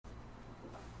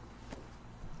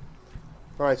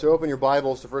All right, so open your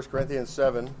Bibles to 1 Corinthians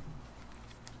 7.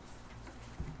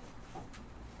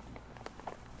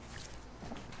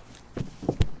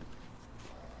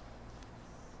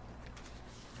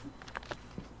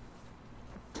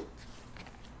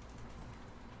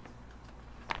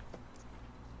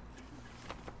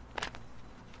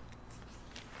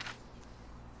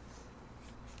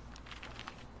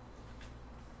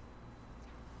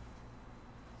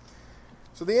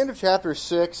 So the end of chapter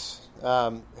 6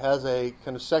 has a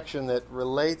kind of section that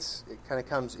relates, it kind of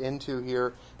comes into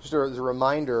here, just as a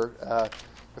reminder.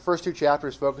 The first two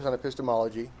chapters focus on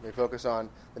epistemology. They focus on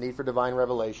the need for divine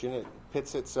revelation. It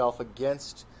pits itself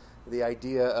against the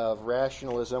idea of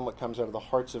rationalism, what comes out of the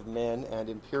hearts of men, and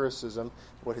empiricism,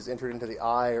 what has entered into the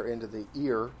eye or into the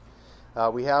ear.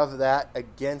 We have that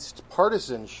against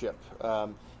partisanship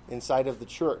inside of the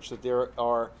church, that there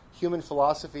are human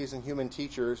philosophies and human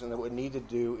teachers, and that what we need to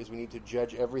do is we need to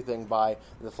judge everything by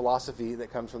the philosophy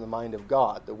that comes from the mind of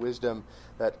God, the wisdom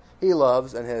that He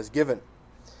loves and has given.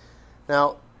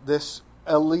 Now, this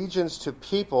allegiance to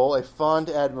people, a fond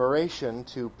admiration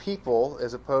to people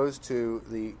as opposed to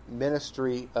the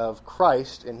ministry of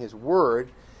Christ in His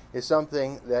Word, is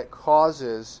something that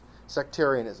causes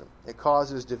sectarianism. It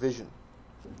causes division.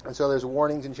 And so there's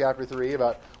warnings in chapter 3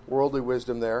 about worldly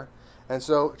wisdom there. And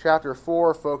so chapter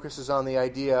 4 focuses on the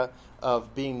idea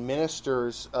of being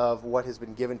ministers of what has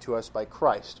been given to us by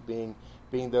Christ, being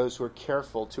those who are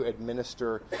careful to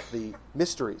administer the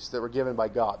mysteries that were given by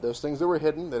God, those things that were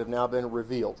hidden that have now been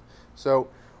revealed. So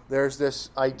there's this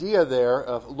idea there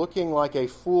of looking like a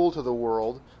fool to the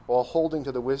world while holding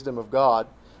to the wisdom of God.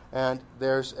 And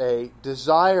there's a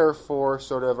desire for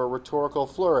sort of a rhetorical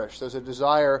flourish. There's a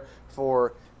desire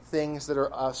for things that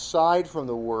are aside from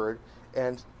the Word,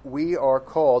 and we are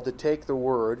called to take the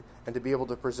Word and to be able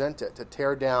to present it, to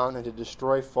tear down and to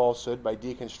destroy falsehood by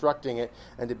deconstructing it,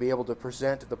 and to be able to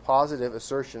present the positive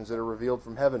assertions that are revealed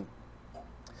from heaven.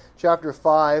 Chapter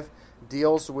 5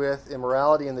 deals with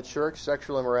immorality in the church,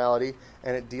 sexual immorality,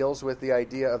 and it deals with the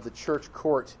idea of the church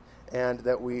court, and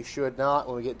that we should not,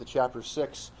 when we get to chapter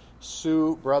 6,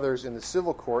 sue brothers in the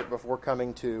civil court before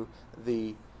coming to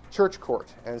the church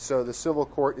court. And so the civil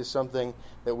court is something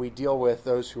that we deal with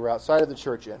those who are outside of the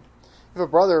church in. If a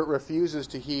brother refuses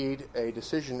to heed a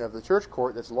decision of the church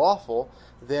court that's lawful,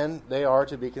 then they are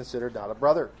to be considered not a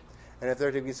brother. And if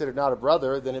they're to be considered not a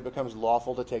brother, then it becomes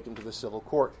lawful to take them to the civil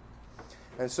court.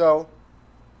 And so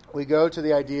we go to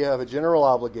the idea of a general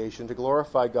obligation to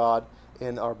glorify God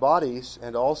in our bodies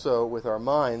and also with our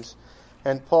minds.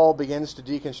 And Paul begins to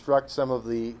deconstruct some of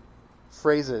the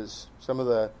phrases, some of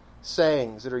the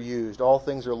sayings that are used. All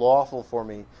things are lawful for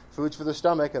me. Food's for the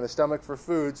stomach, and the stomach for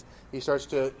foods. He starts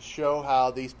to show how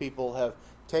these people have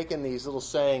taken these little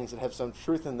sayings that have some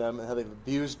truth in them and how they've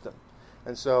abused them.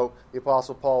 And so the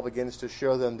Apostle Paul begins to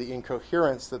show them the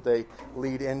incoherence that they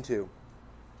lead into.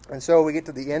 And so we get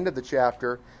to the end of the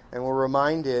chapter, and we're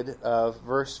reminded of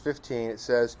verse 15. It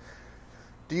says,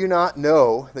 "Do you not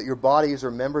know that your bodies are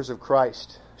members of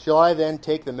Christ? Shall I then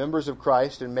take the members of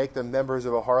Christ and make them members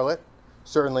of a harlot?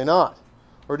 Certainly not.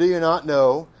 Or do you not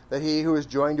know that he who is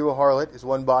joined to a harlot is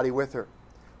one body with her?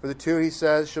 For the two, he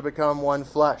says, shall become one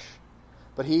flesh.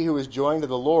 But he who is joined to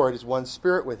the Lord is one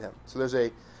spirit with him." So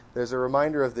there's a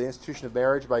reminder of the institution of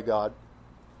marriage by God.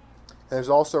 And there's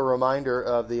also a reminder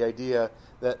of the idea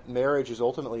that marriage is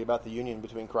ultimately about the union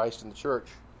between Christ and the church.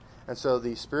 And so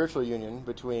the spiritual union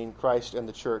between Christ and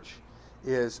the church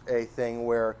is a thing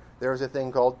where there is a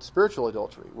thing called spiritual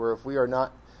adultery, where if we are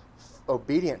not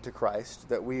obedient to Christ,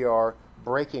 that we are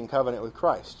breaking covenant with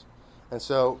Christ. And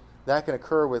so that can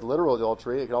occur with literal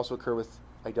adultery. It can also occur with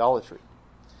idolatry.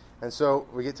 And so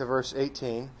we get to verse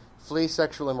 18. "Flee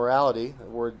sexual immorality." The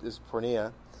word is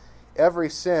porneia. "Every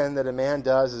sin that a man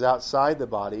does is outside the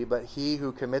body, but he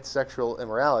who commits sexual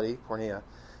immorality," porneia,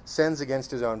 "sins against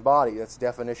his own body." That's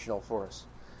definitional for us.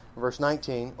 Verse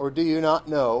 19. "Or do you not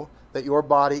know that your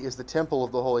body is the temple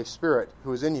of the Holy Spirit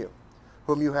who is in you,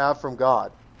 whom you have from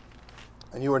God,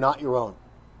 and you are not your own?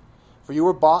 For you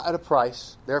were bought at a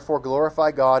price, therefore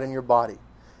glorify God in your body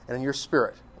and in your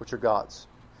spirit, which are God's."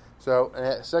 So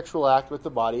a sexual act with the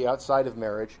body outside of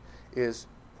marriage is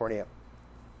porneia.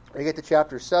 We get to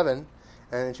chapter 7,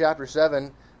 and in chapter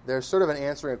 7, there's sort of an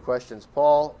answering of questions.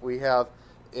 Paul, we have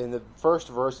in the first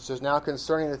verse, it says, "Now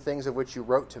concerning the things of which you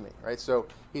wrote to me," right? So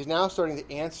he's now starting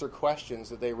to answer questions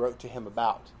that they wrote to him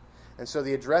about. And so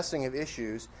the addressing of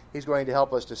issues, he's going to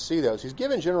help us to see those. He's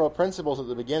given general principles at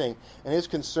the beginning, and his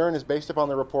concern is based upon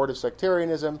the report of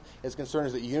sectarianism. His concern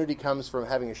is that unity comes from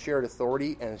having a shared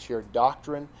authority and a shared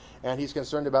doctrine, and he's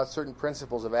concerned about certain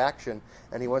principles of action,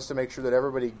 and he wants to make sure that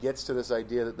everybody gets to this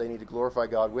idea that they need to glorify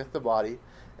God with the body,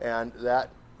 and that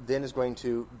then is going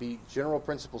to be general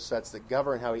principle sets that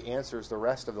govern how he answers the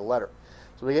rest of the letter.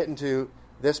 So we get into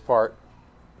this part,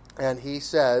 and he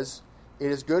says, "It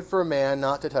is good for a man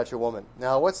not to touch a woman."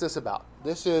 Now, what's this about?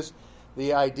 This is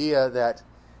the idea that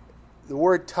the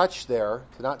word touch there,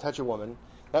 to not touch a woman,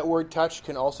 that word touch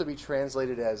can also be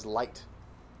translated as light.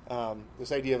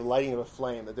 This idea of lighting of a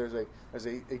flame, that there's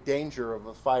a danger of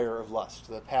a fire of lust,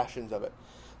 the passions of it.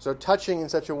 So touching in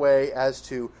such a way as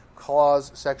to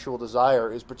cause sexual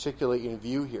desire is particularly in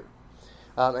view here.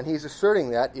 And he's asserting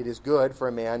that it is good for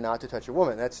a man not to touch a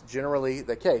woman. That's generally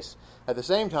the case. At the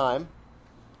same time,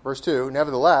 verse 2,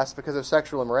 "Nevertheless, because of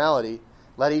sexual immorality,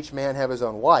 let each man have his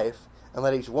own wife, and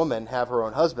let each woman have her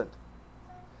own husband."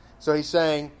 So he's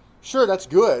saying, sure, that's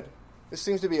good. This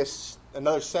seems to be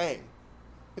another saying.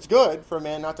 It's good for a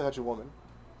man not to touch a woman.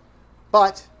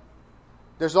 But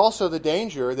there's also the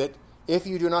danger that if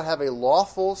you do not have a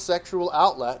lawful sexual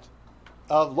outlet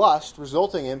of lust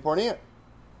resulting in porneia.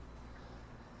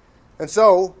 And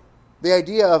so, the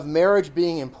idea of marriage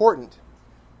being important,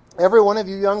 every one of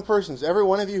you young persons, every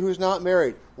one of you who's not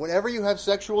married, whenever you have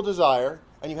sexual desire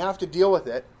and you have to deal with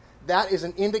it, that is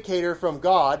an indicator from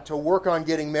God to work on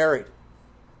getting married.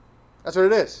 That's what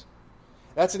it is.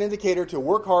 That's an indicator to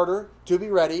work harder, to be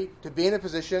ready, to be in a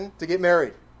position to get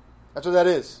married. That's what that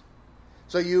is.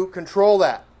 So you control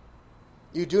that.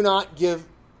 You do not give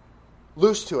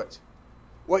loose to it.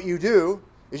 What you do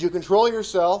is you control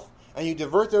yourself and you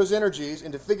divert those energies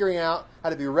into figuring out how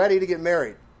to be ready to get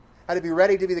married, how to be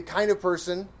ready to be the kind of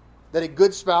person that a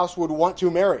good spouse would want to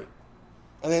marry,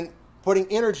 and then putting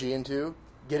energy into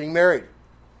getting married.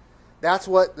 That's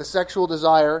what the sexual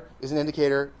desire is an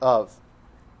indicator of.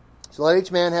 So let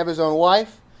each man have his own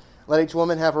wife, let each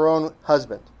woman have her own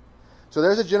husband. So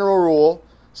there's a general rule.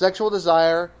 Sexual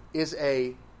desire is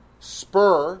a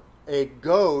spur, a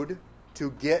goad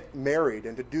to get married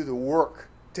and to do the work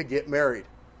to get married.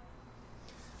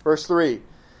 Verse 3,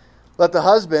 "Let the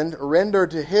husband render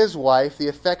to his wife the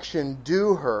affection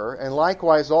due her, and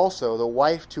likewise also the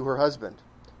wife to her husband."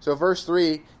 So verse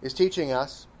 3 is teaching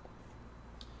us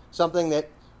something that,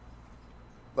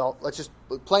 well, let's just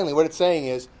plainly, what it's saying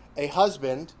is a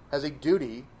husband has a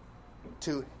duty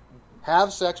to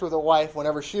have sex with a wife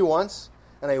whenever she wants,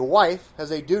 and a wife has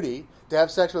a duty to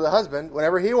have sex with a husband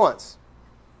whenever he wants.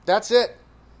 That's it.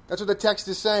 That's what the text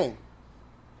is saying.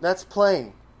 That's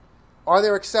plain. Are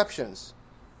there exceptions?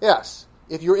 Yes.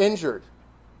 If you're injured,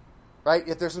 right?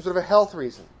 If there's some sort of a health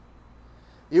reason,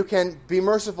 you can be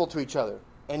merciful to each other,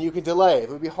 and you can delay. It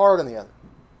would be hard on the other.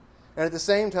 And at the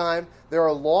same time, there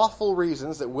are lawful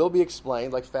reasons that will be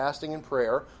explained, like fasting and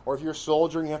prayer, or if you're a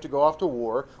soldier and you have to go off to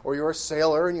war, or you're a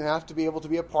sailor and you have to be able to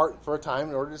be apart for a time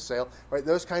in order to sail, right?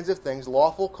 Those kinds of things,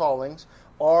 lawful callings,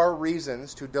 are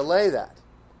reasons to delay that.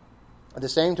 At the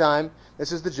same time,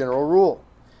 this is the general rule.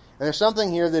 And there's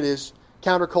something here that is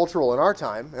countercultural in our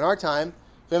time. In our time,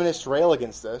 feminists rail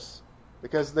against this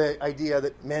because the idea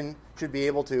that men should be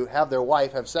able to have their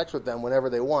wife have sex with them whenever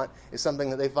they want is something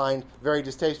that they find very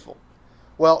distasteful.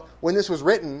 Well, when this was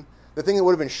written, the thing that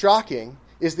would have been shocking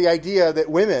is the idea that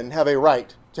women have a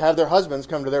right to have their husbands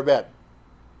come to their bed.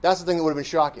 That's the thing that would have been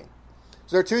shocking.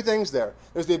 So there are two things there.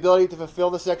 There's the ability to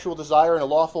fulfill the sexual desire in a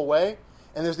lawful way,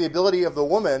 and there's the ability of the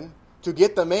woman to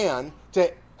get the man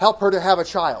to help her to have a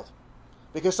child.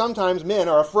 Because sometimes men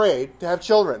are afraid to have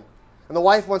children, and the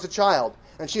wife wants a child,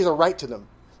 and she has a right to them.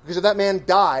 Because if that man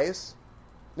dies,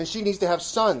 then she needs to have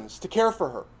sons to care for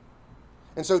her.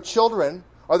 And so children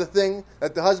are the thing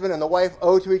that the husband and the wife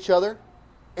owe to each other,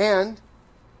 and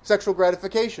sexual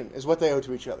gratification is what they owe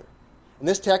to each other. And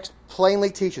this text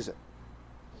plainly teaches it.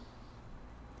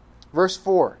 Verse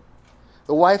 4,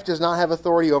 "The wife does not have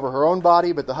authority over her own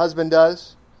body, but the husband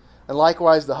does. And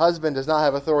likewise the husband does not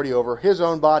have authority over his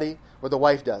own body, but the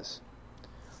wife does.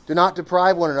 Do not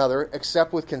deprive one another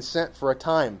except with consent for a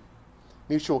time,"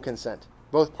 mutual consent,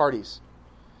 both parties,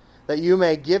 "that you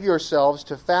may give yourselves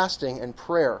to fasting and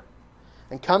prayer,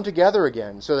 and come together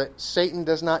again, so that Satan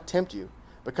does not tempt you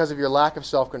because of your lack of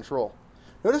self-control."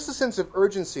 Notice the sense of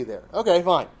urgency there. Okay,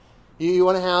 fine. You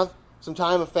want to have some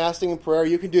time of fasting and prayer,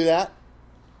 you can do that.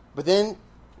 But then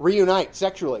reunite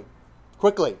sexually,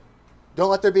 quickly. Don't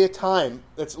let there be a time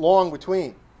that's long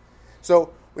between. So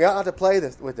we ought not to play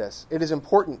with this. It is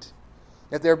important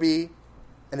that there be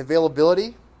an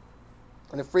availability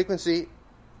and a frequency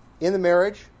in the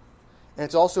marriage, and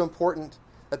it's also important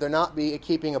that there not be a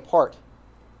keeping apart.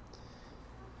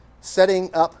 Setting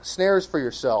up snares for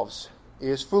yourselves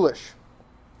is foolish.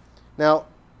 Now,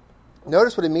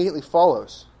 notice what immediately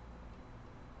follows.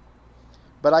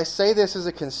 But I say this as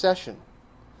a concession.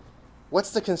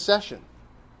 What's the concession?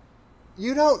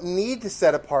 You don't need to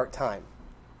set apart time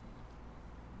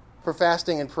for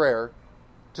fasting and prayer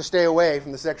to stay away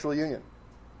from the sexual union.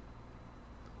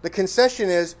 The concession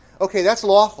is, okay, that's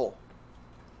lawful,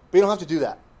 but you don't have to do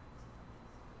that.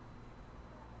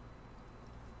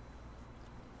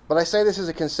 But I say this as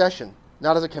a concession,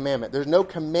 not as a commandment. There's no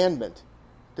commandment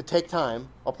to take time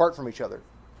apart from each other.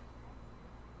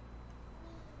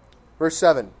 Verse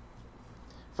 7.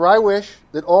 For I wish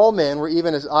that all men were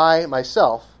even as I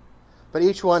myself, but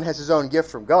each one has his own gift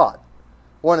from God,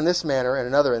 one in this manner and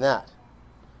another in that.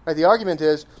 Right, the argument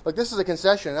is, look, this is a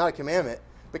concession, not a commandment,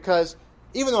 because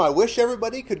even though I wish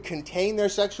everybody could contain their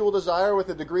sexual desire with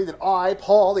the degree that I,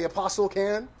 Paul, the apostle,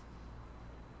 can,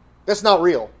 that's not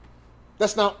real.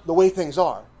 That's not the way things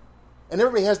are. And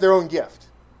everybody has their own gift.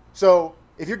 So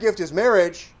if your gift is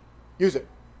marriage, use it.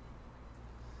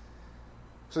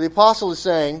 So the apostle is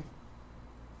saying,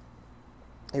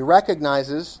 he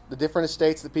recognizes the different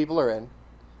estates that people are in.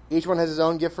 Each one has his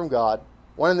own gift from God,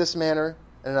 one in this manner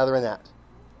and another in that.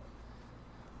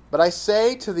 But I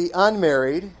say to the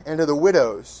unmarried and to the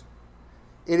widows,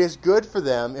 it is good for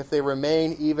them if they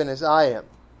remain even as I am.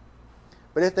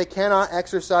 But if they cannot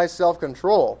exercise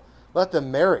self-control, let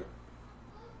them marry.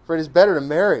 For it is better to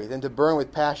marry than to burn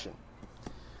with passion.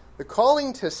 The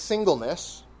calling to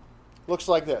singleness looks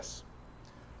like this.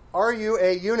 Are you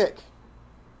a eunuch?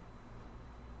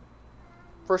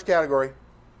 First category.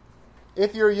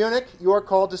 If you're a eunuch, you are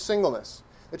called to singleness.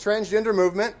 The transgender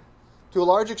movement, to a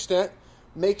large extent,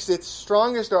 makes its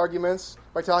strongest arguments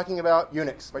by talking about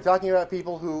eunuchs, by talking about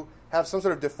people who have some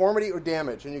sort of deformity or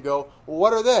damage. And you go, well,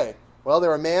 what are they? Well,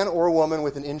 they're a man or a woman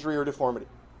with an injury or deformity.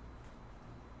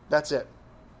 That's it.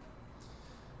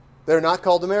 They're not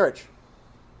called to marriage.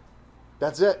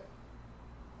 That's it.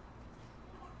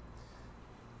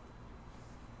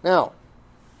 Now,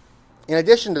 in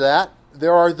addition to that,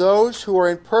 there are those who are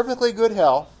in perfectly good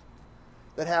health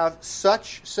that have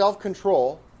such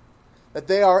self-control that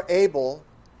they are able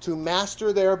to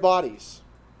master their bodies.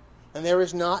 And there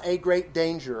is not a great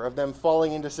danger of them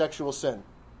falling into sexual sin.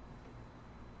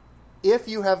 If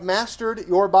you have mastered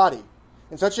your body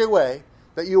in such a way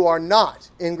that you are not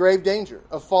in grave danger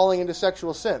of falling into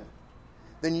sexual sin,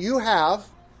 then you have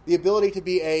the ability to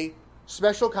be a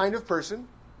special kind of person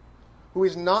who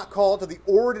is not called to the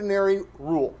ordinary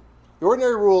rule. The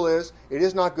ordinary rule is, it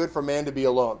is not good for man to be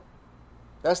alone.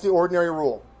 That's the ordinary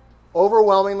rule.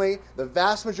 Overwhelmingly, the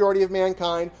vast majority of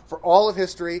mankind, for all of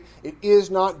history, it is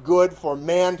not good for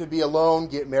man to be alone,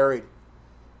 get married.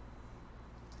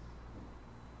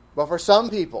 But for some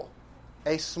people,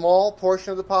 a small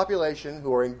portion of the population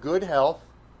who are in good health,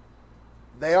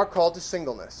 they are called to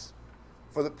singleness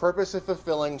for the purpose of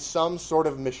fulfilling some sort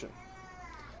of mission.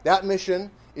 That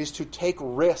mission is to take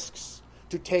risks,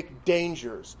 to take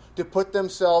dangers, to put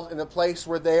themselves in a place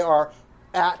where they are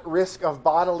at risk of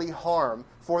bodily harm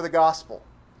for the gospel.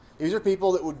 These are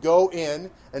people that would go in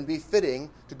and be fitting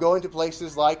to go into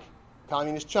places like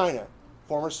Communist China,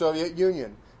 former Soviet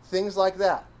Union, things like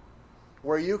that,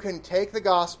 where you can take the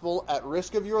gospel at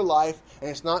risk of your life and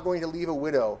it's not going to leave a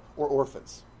widow or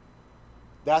orphans.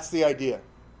 That's the idea.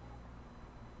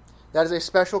 That is a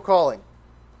special calling.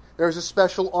 There is a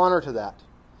special honor to that.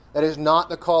 That is not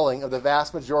the calling of the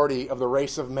vast majority of the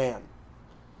race of man.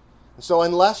 And so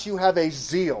unless you have a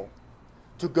zeal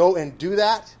to go and do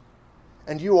that,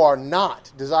 and you are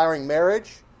not desiring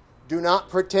marriage, do not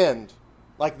pretend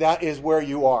like that is where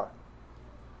you are.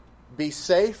 Be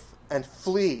safe and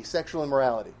flee sexual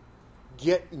immorality.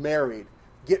 Get married.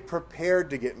 Get prepared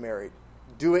to get married.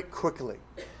 Do it quickly.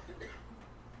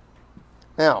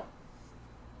 Now,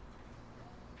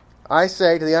 I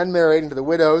say to the unmarried and to the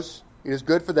widows, it is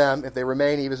good for them if they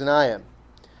remain even as I am.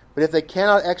 But if they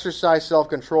cannot exercise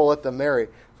self-control, let them marry.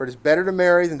 For it is better to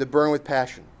marry than to burn with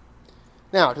passion.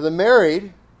 Now, to the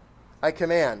married, I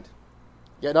command,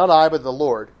 yet not I, but the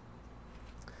Lord.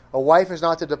 A wife is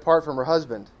not to depart from her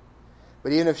husband,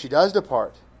 but even if she does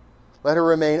depart, let her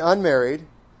remain unmarried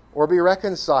or be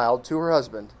reconciled to her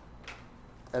husband.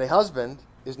 And a husband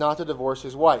is not to divorce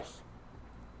his wife.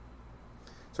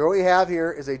 So what we have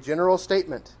here is a general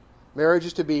statement. Marriage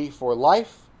is to be for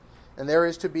life, and there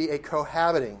is to be a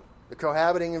cohabiting. The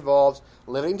cohabiting involves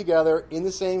living together in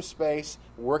the same space,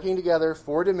 working together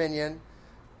for dominion,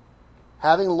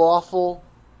 having lawful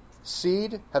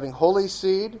seed, having holy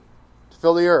seed to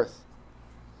fill the earth.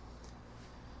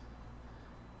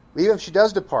 Even if she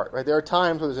does depart, right? There are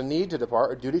times where there's a need to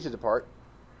depart or duty to depart.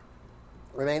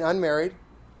 Remain unmarried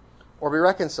or be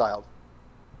reconciled.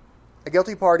 A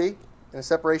guilty party in a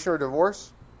separation or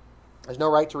divorce has no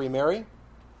right to remarry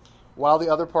while the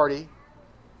other party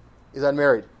is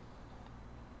unmarried.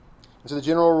 And so the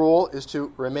general rule is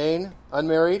to remain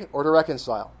unmarried or to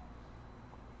reconcile.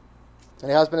 And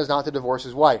a husband is not to divorce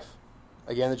his wife.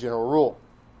 Again, the general rule.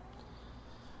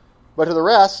 But to the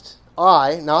rest,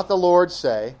 I, not the Lord,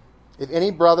 say, if any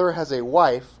brother has a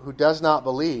wife who does not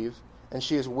believe, and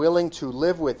she is willing to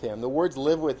live with him. The words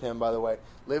live with him, by the way.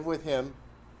 Live with him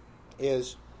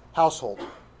is household.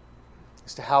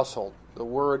 It's to household. The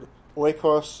word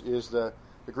oikos is the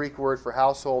Greek word for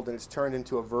household, and it's turned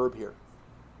into a verb here.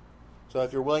 So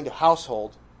if you're willing to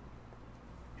household,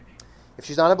 if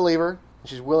she's not a believer, and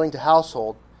she's willing to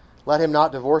household, let him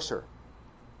not divorce her.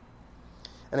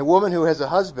 And a woman who has a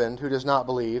husband who does not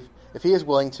believe, if he is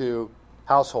willing to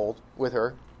household with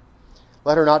her,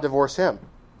 let her not divorce him.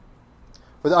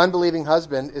 For the unbelieving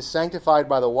husband is sanctified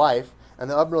by the wife, and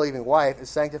the unbelieving wife is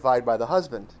sanctified by the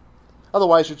husband.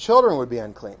 Otherwise your children would be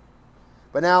unclean.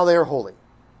 But now they are holy.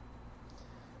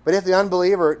 But if the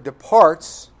unbeliever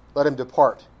departs, let him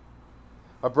depart.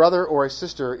 A brother or a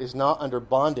sister is not under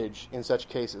bondage in such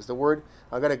cases. The word,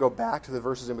 I'm going to go back to the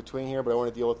verses in between here, but I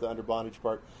want to deal with the under bondage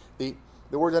part. The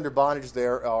word under bondage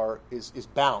there is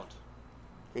bound.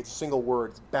 It's a single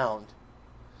word, it's bound.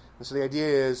 And so the idea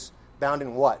is bound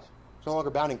in what? It's no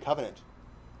longer bound in covenant.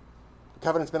 The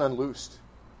covenant's been unloosed.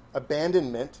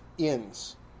 Abandonment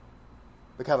ends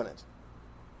the covenant.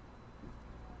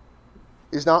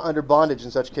 Is not under bondage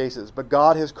in such cases, but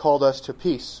God has called us to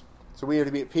peace. So we are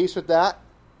to be at peace with that,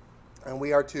 and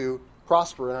we are to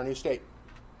prosper in our new state.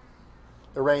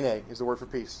 Eirene is the word for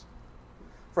peace.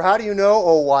 For how do you know,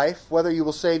 O wife, whether you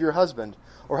will save your husband?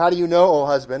 Or how do you know, O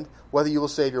husband, whether you will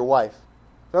save your wife?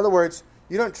 In other words,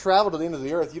 you don't travel to the end of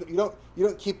the earth. You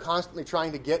don't keep constantly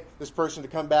trying to get this person to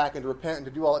come back and to repent and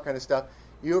to do all that kind of stuff.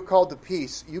 You are called to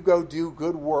peace. You go do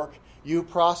good work. You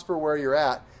prosper where you're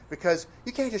at, because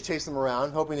you can't just chase them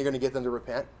around hoping you're going to get them to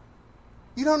repent.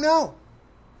 You don't know.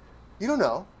 You don't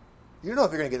know. You don't know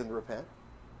if you're going to get them to repent.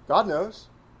 God knows.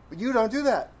 But you don't do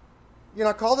that. You're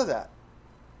not called to that.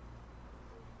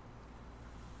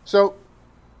 So,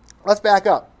 let's back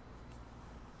up.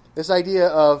 This idea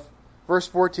of verse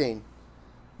 14.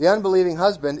 The unbelieving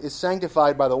husband is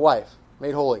sanctified by the wife,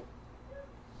 made holy.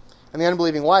 And the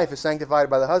unbelieving wife is sanctified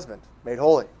by the husband, made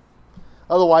holy.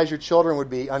 Otherwise your children would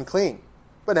be unclean.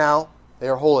 But now they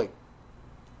are holy.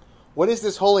 What is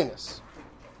this holiness?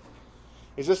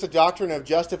 Is this a doctrine of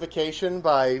justification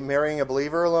by marrying a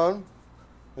believer alone?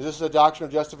 Is this a doctrine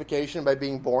of justification by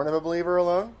being born of a believer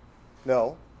alone?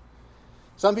 No.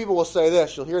 Some people will say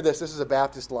this. You'll hear this. This is a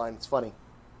Baptist line. It's funny.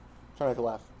 I'm trying not to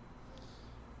laugh.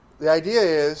 The idea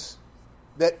is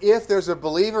that if there's a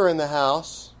believer in the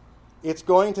house, it's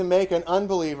going to make an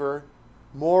unbeliever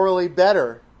morally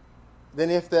better than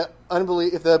if the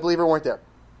believer weren't there.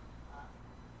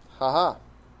 Ha-ha.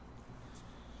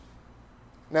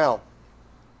 Now,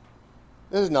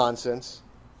 this is nonsense.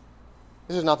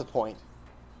 This is not the point.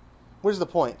 What is the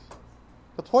point?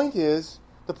 The point is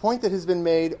the point that has been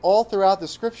made all throughout the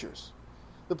Scriptures.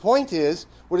 The point is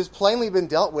what has plainly been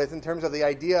dealt with in terms of the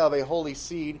idea of a holy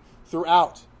seed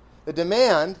throughout. The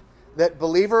demand that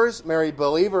believers marry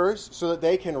believers so that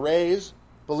they can raise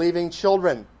believing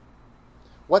children.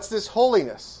 What's this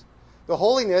holiness? The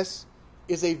holiness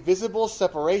is a visible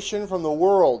separation from the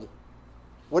world.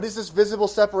 What is this visible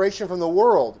separation from the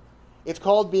world? It's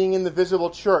called being in the visible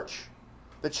church.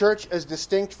 The church is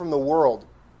distinct from the world.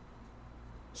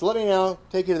 So let me now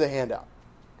take you to the handout.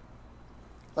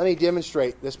 Let me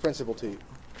demonstrate this principle to you.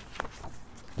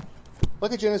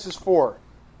 Look at Genesis 4.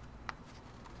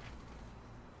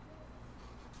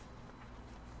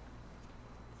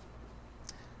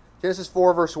 Genesis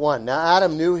 4, verse 1. Now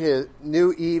Adam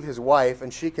knew Eve, his wife,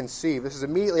 and she conceived. This is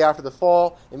immediately after the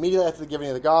fall, immediately after the giving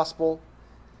of the gospel.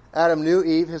 Adam knew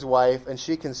Eve, his wife, and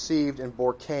she conceived and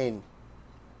bore Cain,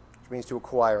 which means to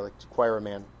acquire, like to acquire a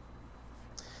man,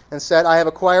 and said, I have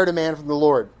acquired a man from the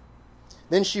Lord.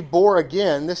 Then she bore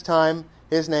again, this time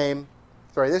his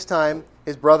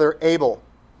brother Abel.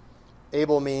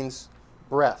 Abel means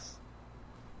breath.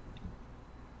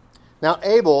 Now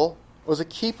Abel was a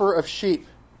keeper of sheep,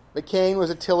 but Cain was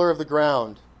a tiller of the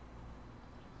ground.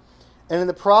 And in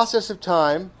the process of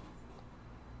time,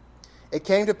 it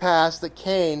came to pass that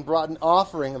Cain brought an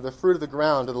offering of the fruit of the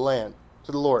ground to the land,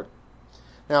 to the Lord.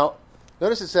 Now,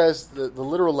 notice it says the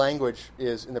literal language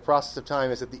is, in the process of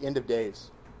time, is at the end of days.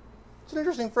 It's an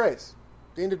interesting phrase,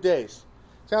 the end of days.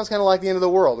 Sounds kind of like the end of the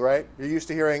world, right? You're used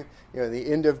to hearing, the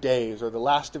end of days or the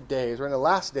last of days or in the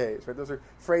last days, right? Those are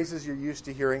phrases you're used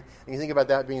to hearing, and you think about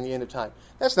that being the end of time.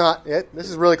 That's not it. This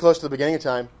is really close to the beginning of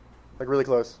time. Like really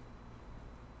close.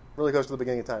 Really close to the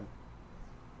beginning of time.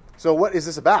 So what is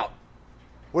this about?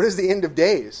 What is the end of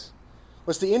days?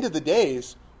 Well, it's the end of the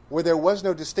days where there was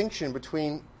no distinction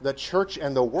between the church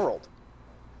and the world.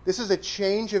 This is a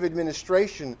change of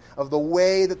administration of the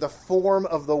way that the form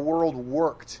of the world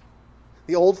worked.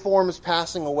 The old form is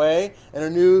passing away, and a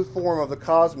new form of the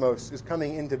cosmos is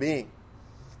coming into being.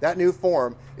 That new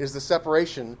form is the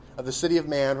separation of the city of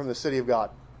man from the city of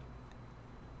God.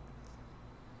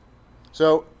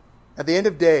 So, at the end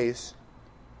of days,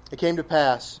 it came to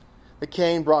pass that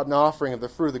Cain brought an offering of the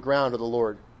fruit of the ground to the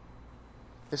Lord.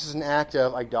 This is an act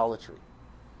of idolatry.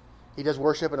 He does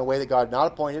worship in a way that God had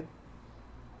not appointed.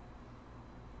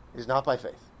 It is not by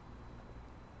faith.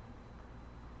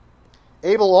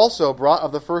 Abel also brought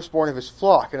of the firstborn of his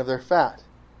flock and of their fat.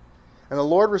 And the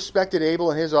Lord respected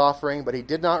Abel and his offering, but he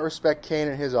did not respect Cain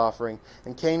and his offering.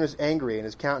 And Cain was angry, and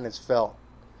his countenance fell.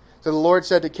 So the Lord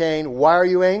said to Cain, "Why are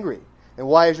you angry? And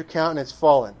why is your countenance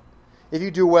fallen? If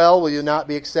you do well, will you not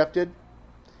be accepted?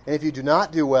 And if you do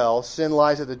not do well, sin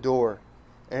lies at the door,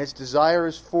 and its desire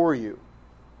is for you,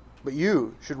 but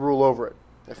you should rule over it."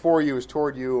 And for you is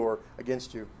toward you or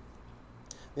against you.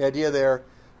 The idea there,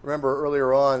 remember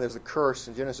earlier on, there's a curse.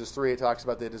 In Genesis 3, it talks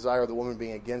about the desire of the woman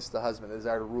being against the husband, the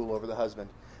desire to rule over the husband.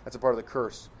 That's a part of the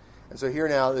curse. And so here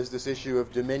now is this issue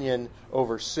of dominion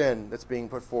over sin that's being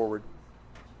put forward.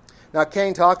 Now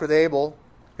Cain talked with Abel,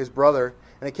 his brother,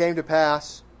 and it came to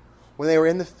pass, when they were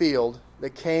in the field,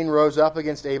 that Cain rose up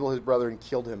against Abel, his brother, and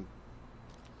killed him.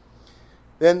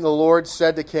 Then the Lord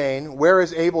said to Cain, "Where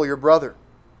is Abel, your brother?"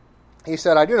 He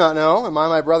said, "I do not know. Am I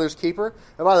my brother's keeper?"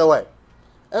 And by the way,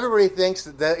 everybody thinks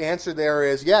that the answer there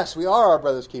is, yes, we are our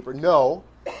brother's keeper. No,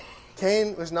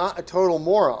 Cain was not a total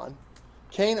moron.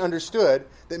 Cain understood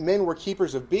that men were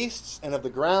keepers of beasts and of the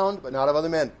ground, but not of other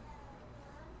men.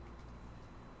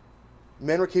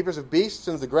 Men were keepers of beasts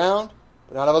and of the ground,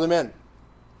 but not of other men.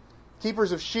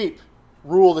 Keepers of sheep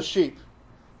rule the sheep.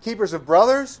 Keepers of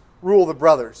brothers rule the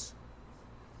brothers.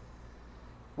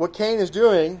 What Cain is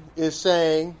doing is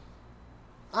saying,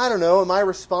 I don't know, am I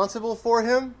responsible for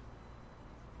him?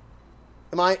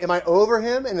 Am I over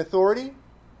him in authority?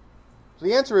 So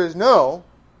the answer is no.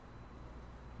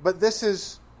 But this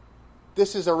is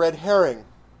a red herring.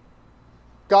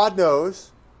 God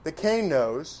knows that Cain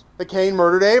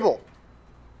murdered Abel.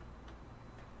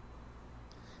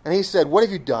 And he said, "What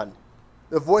have you done?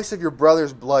 The voice of your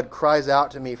brother's blood cries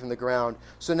out to me from the ground.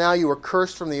 So now you are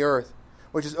cursed from the earth,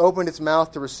 which has opened its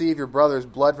mouth to receive your brother's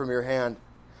blood from your hand.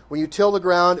 When you till the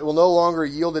ground, it will no longer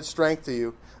yield its strength to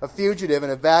you. A fugitive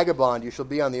and a vagabond you shall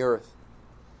be on the earth."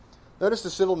 Notice the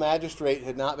civil magistrate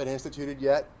had not been instituted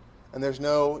yet, and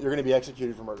you're going to be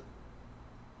executed for murder.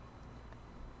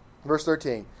 Verse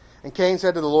 13, "And Cain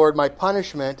said to the Lord, my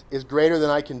punishment is greater than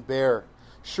I can bear.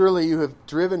 Surely you have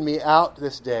driven me out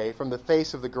this day from the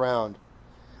face of the ground.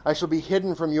 I shall be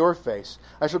hidden from your face.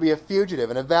 I shall be a fugitive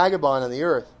and a vagabond on the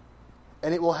earth.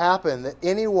 And it will happen that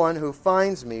anyone who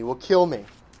finds me will kill me."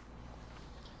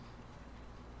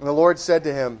 And the Lord said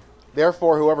to him,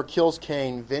 "Therefore whoever kills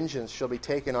Cain, vengeance shall be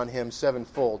taken on him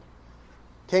sevenfold."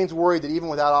 Cain's worried that even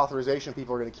without authorization,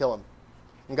 people are going to kill him.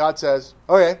 And God says,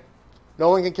 okay, no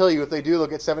one can kill you. If they do, they'll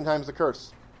get 7 times the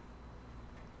curse.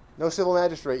 No civil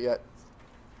magistrate yet.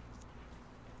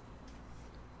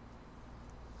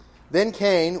 Then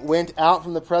Cain went out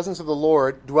from the presence of the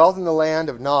Lord, dwelt in the land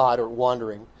of Nod, or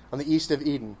wandering, on the east of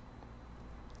Eden.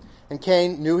 And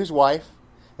Cain knew his wife,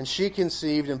 and she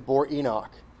conceived and bore Enoch.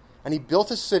 And he built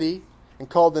a city, and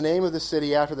called the name of the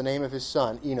city after the name of his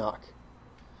son, Enoch.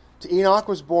 To Enoch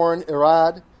was born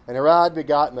Irad, and Irad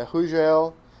begot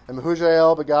Mehujael, and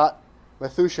Mehujael begot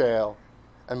Methushael,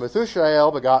 and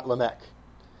Methushael begot Lamech.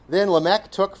 Then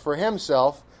Lamech took for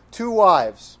himself 2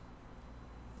 wives.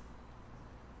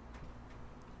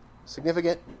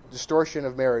 Significant distortion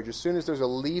of marriage. As soon as there's a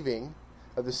leaving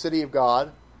of the city of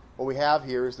God, what we have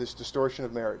here is this distortion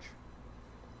of marriage.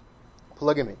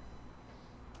 Polygamy.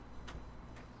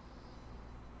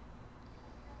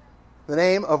 The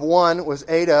name of one was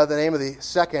Adah, the name of the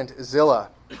second Zillah.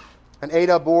 And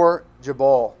Adah bore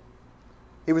Jabal.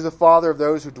 He was the father of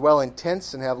those who dwell in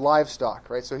tents and have livestock,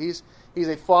 right? So he's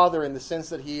a father in the sense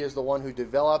that he is the one who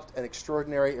developed an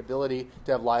extraordinary ability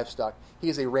to have livestock. He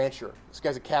is a rancher. This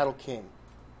guy's a cattle king.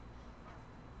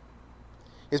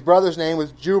 His brother's name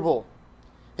was Jubal.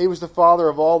 He was the father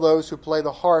of all those who play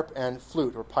the harp and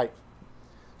flute or pipe.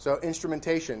 So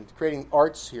instrumentation, creating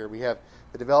arts here. We have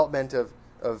the development of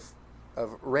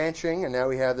of ranching, and now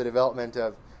we have the development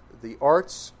of the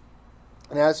arts.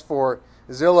 And as for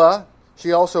Zillah,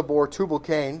 she also bore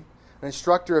Tubal-Cain, an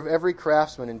instructor of every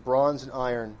craftsman in bronze and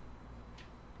iron.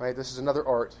 Right? This is another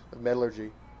art of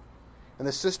metallurgy. And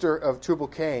the sister of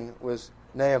Tubal-Cain was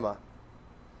Naamah.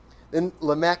 Then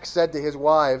Lamech said to his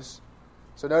wives,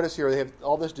 so notice here, they have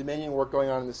all this dominion work going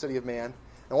on in the city of man.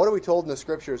 And what are we told in the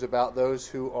scriptures about those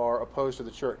who are opposed to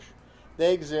the church?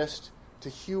 They exist to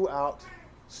hew out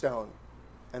stone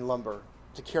and lumber,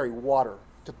 to carry water,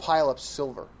 to pile up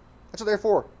silver. That's what they're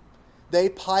for. They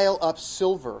pile up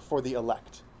silver for the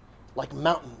elect, like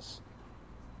mountains.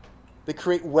 They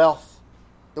create wealth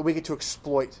that we get to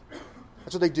exploit.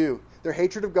 That's what they do. Their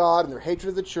hatred of God and their hatred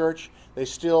of the church, they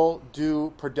still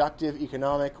do productive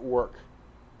economic work.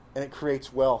 And it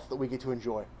creates wealth that we get to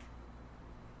enjoy.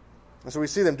 And so we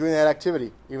see them doing that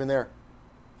activity, even there.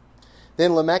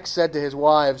 Then Lamech said to his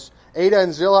wives, Ada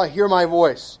and Zillah, hear my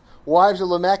voice. Wives of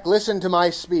Lamech, listen to my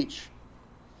speech.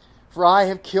 For I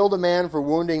have killed a man for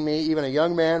wounding me, even a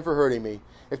young man for hurting me.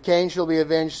 If Cain shall be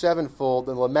avenged sevenfold,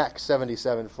 then Lamech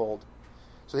 77-fold.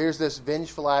 So here's this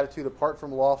vengeful attitude apart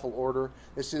from lawful order.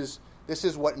 This is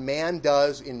what man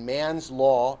does in man's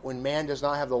law when man does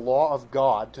not have the law of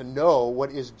God to know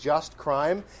what is just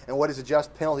crime and what is a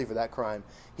just penalty for that crime.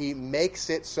 He makes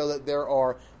it so that there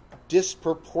are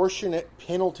disproportionate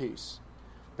penalties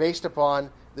based upon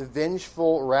the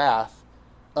vengeful wrath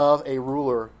of a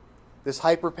ruler, this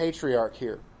hyper-patriarch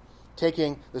here,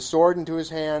 taking the sword into his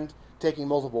hand, taking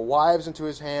multiple wives into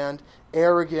his hand,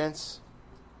 arrogance.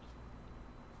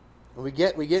 And we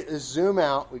get a zoom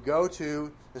out, we go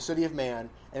to the city of man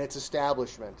and its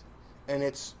establishment, and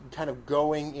it's kind of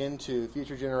going into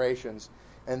future generations,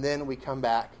 and then we come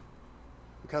back.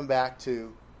 We come back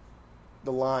to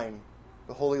the line,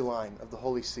 the holy line of the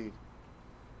holy seed.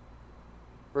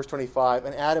 Verse 25,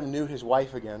 and Adam knew his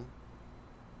wife again,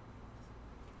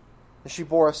 and she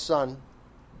bore a son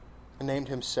and named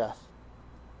him Seth,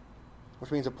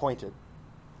 which means appointed.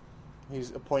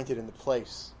 He's appointed in the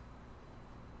place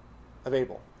of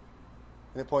Abel.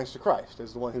 And it points to Christ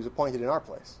as the one who's appointed in our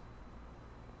place.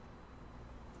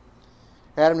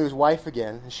 Adam knew his wife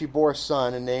again, and she bore a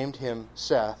son and named him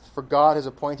Seth, for God has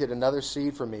appointed another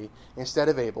seed for me instead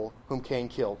of Abel, whom Cain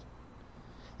killed.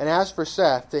 And as for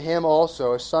Seth, to him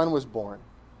also a son was born,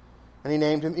 and he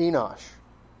named him Enosh.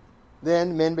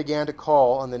 Then men began to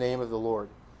call on the name of the Lord.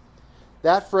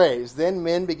 That phrase, then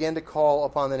men began to call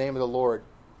upon the name of the Lord,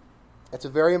 that's a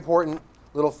very important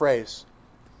little phrase.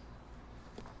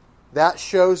 That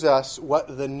shows us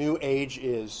what the new age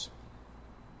is.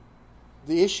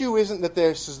 The issue isn't that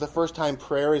this is the first time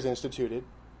prayer is instituted.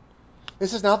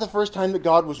 This is not the first time that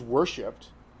God was worshipped.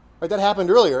 Right, that happened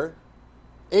earlier.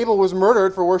 Abel was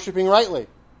murdered for worshiping rightly.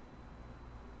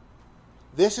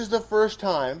 This is the first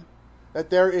time that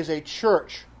there is a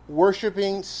church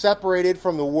worshiping separated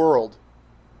from the world.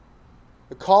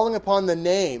 The calling upon the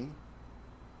name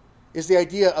is the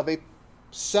idea of a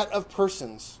set of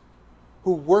persons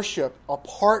who worship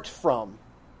apart from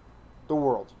the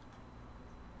world.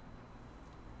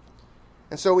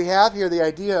 And so we have here the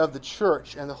idea of the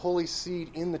church and the holy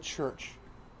seed in the church,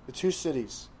 the two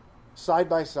cities, side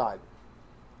by side.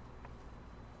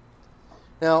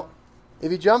 Now,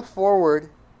 if you jump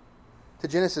forward to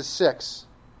Genesis 6,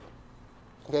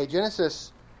 okay,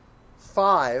 Genesis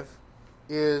 5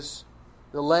 is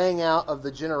the laying out of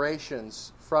the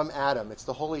generations from Adam. It's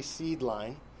the holy seed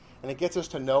line. And it gets us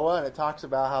to Noah, and it talks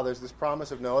about how there's this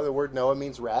promise of Noah. The word Noah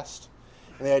means rest.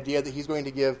 And the idea that he's going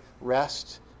to give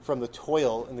rest from the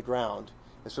toil in the ground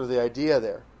is sort of the idea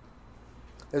there.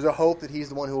 There's a hope that he's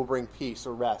the one who will bring peace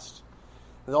or rest.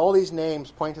 And all these names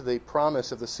point to the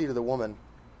promise of the seed of the woman.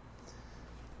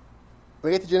 We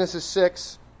get to Genesis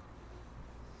 6.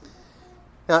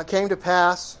 Now it came to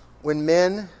pass when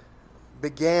men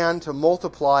began to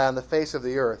multiply on the face of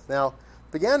the earth. Now,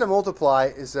 began to multiply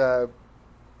is a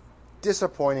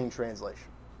disappointing translation.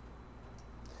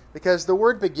 Because the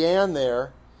word began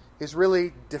there is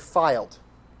really defiled.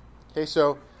 Okay,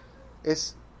 so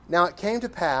it's now it came to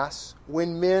pass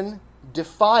when men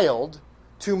defiled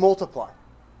to multiply.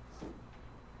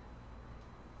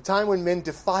 The time when men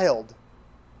defiled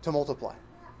to multiply.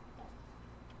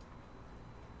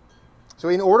 So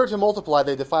in order to multiply,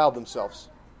 they defiled themselves.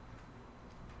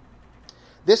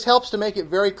 This helps to make it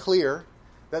very clear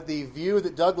that the view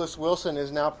that Douglas Wilson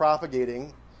is now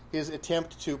propagating, his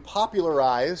attempt to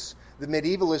popularize the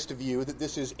medievalist view that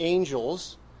this is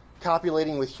angels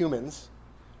copulating with humans,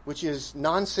 which is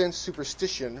nonsense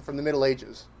superstition from the Middle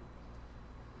Ages.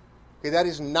 Okay, that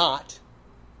is not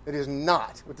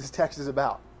what this text is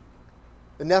about.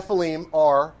 The Nephilim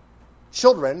are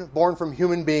children born from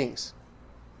human beings.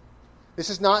 This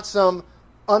is not some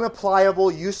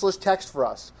unapplicable, useless text for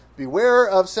us. Beware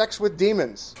of sex with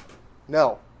demons.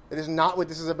 No, it is not what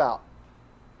this is about.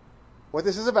 What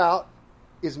this is about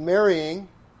is marrying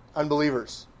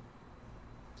unbelievers.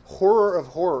 Horror of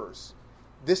horrors.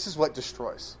 This is what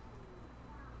destroys.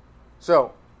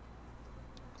 So,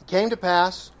 it came to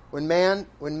pass when men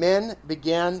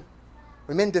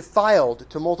defiled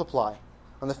to multiply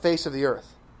on the face of the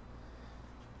earth,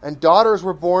 and daughters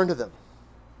were born to them.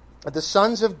 But the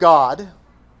sons of God,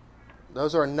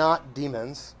 those are not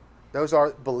demons, those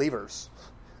are believers.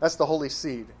 That's the holy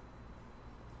seed.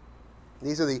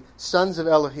 These are the sons of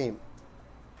Elohim.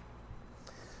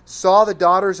 Saw the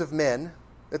daughters of men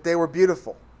that they were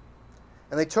beautiful,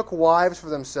 and they took wives for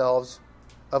themselves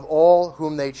of all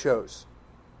whom they chose.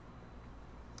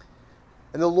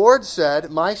 And the Lord said,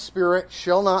 My spirit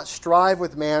shall not strive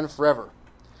with man forever,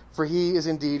 for he is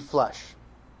indeed flesh.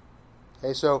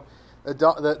 Okay, so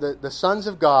the sons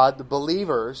of God, the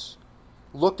believers,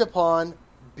 looked upon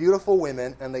beautiful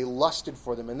women and they lusted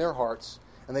for them in their hearts.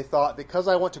 And they thought, because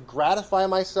I want to gratify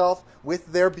myself with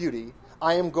their beauty,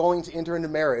 I am going to enter into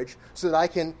marriage so that I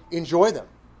can enjoy them.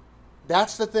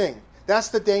 That's the thing. That's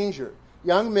the danger.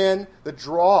 Young men, the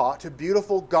draw to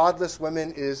beautiful, godless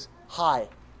women is high.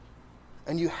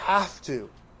 And you have to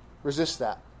resist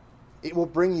that. It will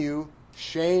bring you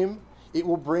shame. It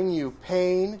will bring you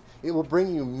pain. It will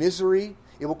bring you misery.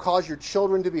 It will cause your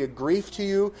children to be a grief to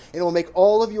you. And it will make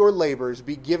all of your labors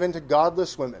be given to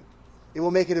godless women. It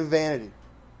will make it a vanity.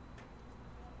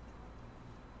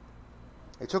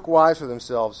 They took wives for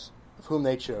themselves of whom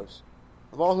they chose.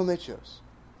 Of all whom they chose.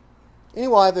 Any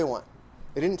wife they want.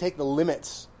 They didn't take the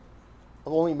limits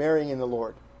of only marrying in the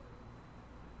Lord.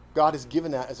 God has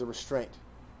given that as a restraint.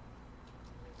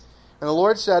 And the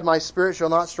Lord said, My spirit shall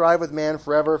not strive with man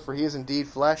forever, for he is indeed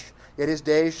flesh, yet his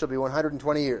days shall be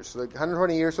 120 years. So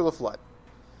 120 years till the flood.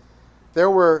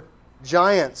 There were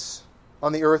giants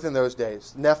on the earth in those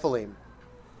days, Nephilim.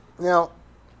 Now,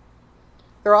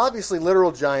 there are obviously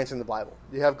literal giants in the Bible.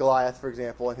 You have Goliath, for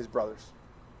example, and his brothers.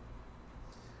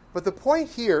 But the point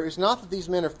here is not that these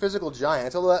men are physical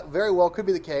giants, although that very well could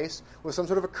be the case with some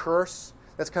sort of a curse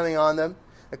that's coming on them.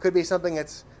 It could be something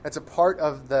that's a part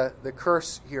of the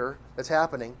curse here that's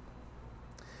happening.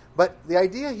 But the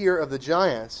idea here of the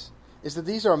giants is that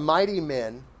these are mighty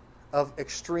men of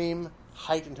extreme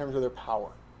height in terms of their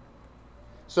power.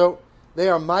 So they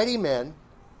are mighty men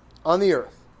on the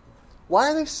earth.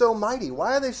 Why are they so mighty?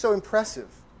 Why are they so impressive?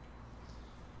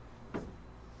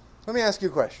 Let me ask you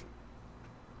a question.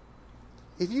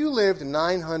 If you lived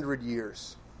 900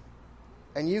 years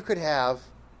and you could have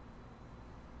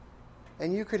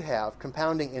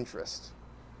compounding interest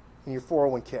in your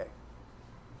 401k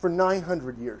for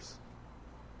 900 years,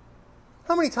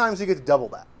 how many times do you get to double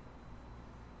that?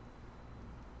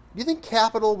 Do you think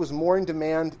capital was more in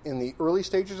demand in the early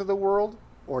stages of the world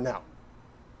or now?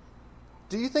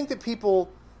 Do you think that people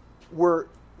were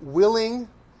willing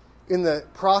in the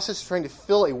process of trying to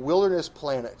fill a wilderness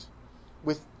planet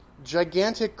with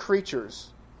gigantic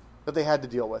creatures that they had to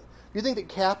deal with? Do you think that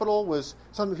capital was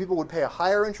something people would pay a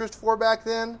higher interest for back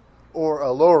then or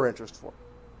a lower interest for?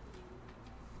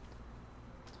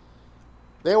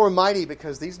 They were mighty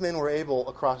because these men were able,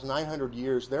 across 900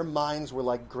 years, their minds were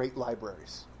like great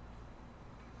libraries.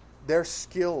 Their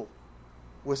skill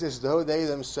was as though they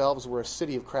themselves were a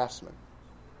city of craftsmen.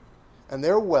 And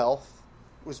their wealth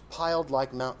was piled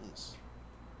like mountains.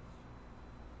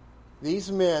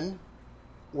 These men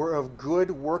were of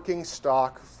good working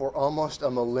stock for almost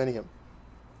a millennium.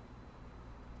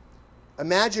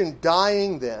 Imagine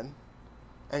dying then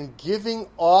and giving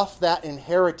off that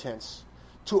inheritance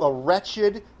to a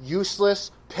wretched,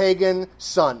 useless, pagan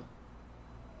son.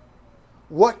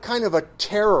 What kind of a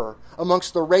terror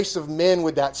amongst the race of men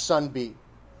would that son be?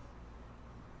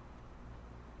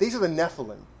 These are the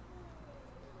Nephilim.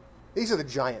 These are the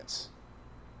giants.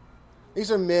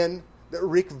 These are men that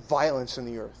wreak violence in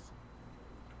the earth.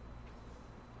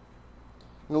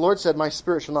 And the Lord said, My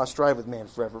spirit shall not strive with man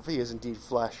forever, for he is indeed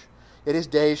flesh. Yet his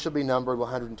days shall be numbered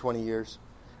 120 years.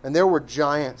 And there were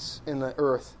giants in the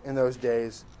earth in those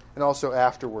days, and also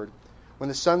afterward, when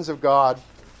the sons of God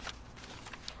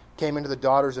came into the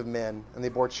daughters of men, and they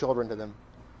bore children to them.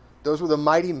 Those were the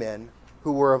mighty men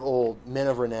who were of old, men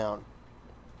of renown.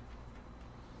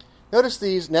 Notice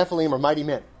these Nephilim are mighty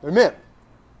men. They're men.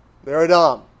 They're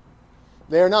Adam.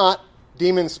 They are not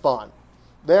demon spawn.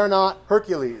 They are not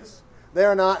Hercules. They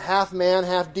are not half man,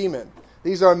 half demon.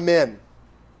 These are men.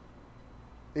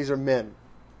 These are men.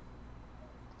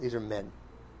 These are men.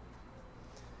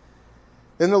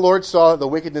 Then the Lord saw that the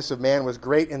wickedness of man was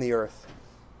great in the earth,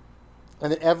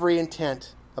 and that every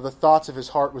intent of the thoughts of his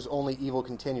heart was only evil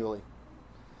continually.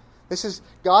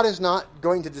 God is not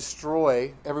going to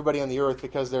destroy everybody on the earth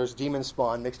because there's demon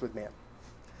spawn mixed with man.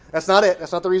 That's not it.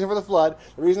 That's not the reason for the flood.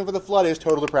 The reason for the flood is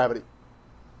total depravity.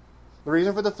 The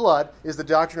reason for the flood is the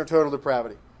doctrine of total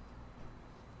depravity.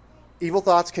 Evil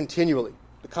thoughts continually.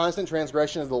 The constant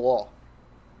transgression of the law.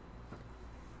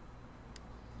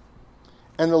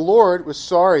 And the Lord was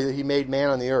sorry that he made man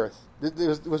on the earth.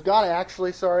 Was God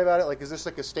actually sorry about it? Like, is this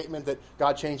like a statement that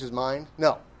God changed his mind?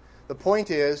 No. The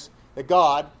point is that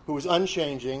God, who is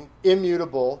unchanging,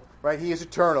 immutable, right? He is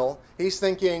eternal. He's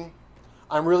thinking,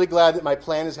 I'm really glad that my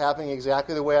plan is happening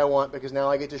exactly the way I want because now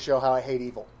I get to show how I hate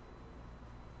evil.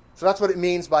 So that's what it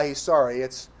means by he's sorry.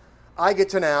 It's, I get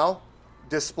to now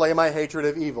display my hatred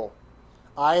of evil.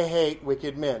 I hate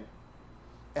wicked men,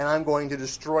 and I'm going to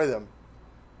destroy them.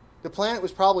 The planet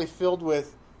was probably filled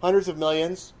with hundreds of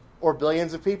millions or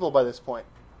billions of people by this point.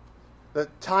 The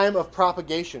time of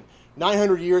propagation,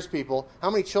 900 years, people. How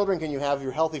many children can you have if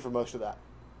you're healthy for most of that?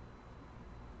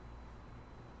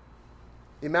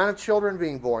 The amount of children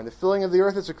being born, the filling of the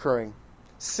earth is occurring.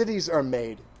 Cities are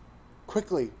made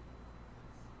quickly.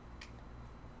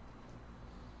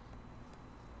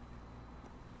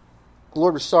 The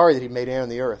Lord was sorry that he made man on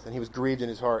the earth, and he was grieved in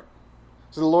his heart.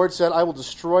 So the Lord said, I will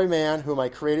destroy man, whom I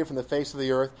created from the face of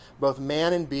the earth, both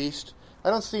man and beast. I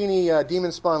don't see any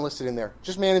demon spawn listed in there.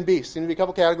 Just man and beast. Seem to be a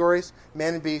couple categories.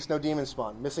 Man and beast, no demon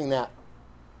spawn. Missing that.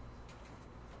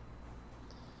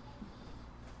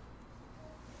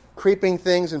 Creeping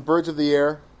things and birds of the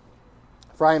air,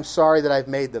 for I am sorry that I've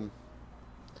made them.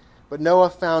 But Noah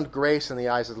found grace in the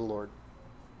eyes of the Lord.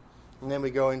 And then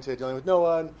we go into dealing with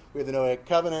Noah, and we have the Noahic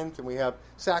covenant, and we have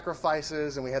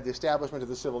sacrifices, and we have the establishment of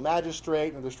the civil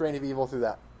magistrate, and the restraint of evil through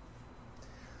that.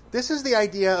 This is the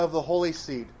idea of the holy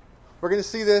seed. We're going to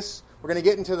see this. We're going to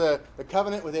get into the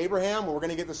covenant with Abraham, where we're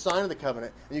going to get the sign of the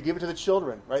covenant, and you give it to the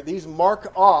children, right? These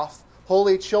mark off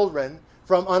holy children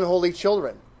from unholy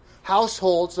children.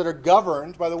 Households that are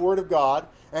governed by the word of God,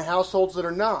 and households that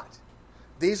are not.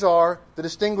 These are the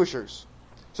distinguishers.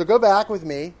 So go back with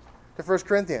me to 1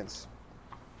 Corinthians.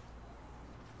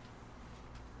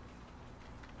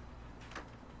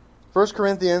 1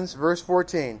 Corinthians, verse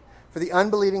 14. For the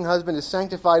unbelieving husband is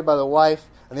sanctified by the wife,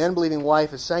 and the unbelieving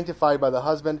wife is sanctified by the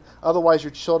husband. Otherwise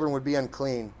your children would be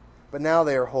unclean. But now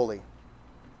they are holy.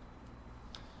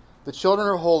 The children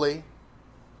are holy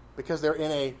because they're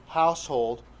in a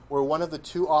household where one of the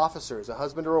two officers, a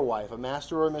husband or a wife, a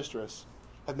master or a mistress,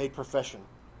 have made profession.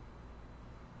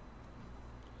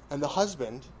 And the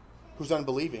husband, who's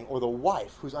unbelieving, or the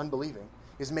wife, who's unbelieving,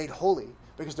 is made holy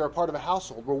because they're a part of a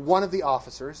household where one of the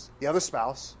officers, the other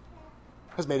spouse,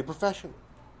 has made a profession.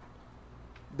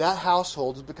 That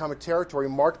household has become a territory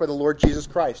marked by the Lord Jesus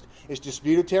Christ. It's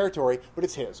disputed territory, but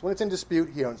it's his. When it's in dispute,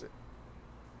 he owns it.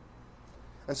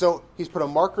 And so he's put a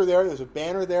marker there, there's a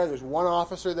banner there, there's one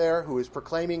officer there who is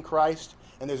proclaiming Christ,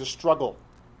 and there's a struggle.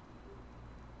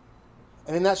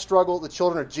 And in that struggle, the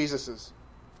children are Jesus's.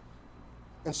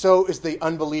 And so is the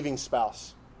unbelieving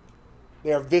spouse.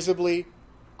 They are visibly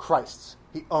Christ's.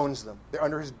 He owns them. They're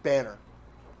under his banner.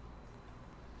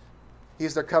 He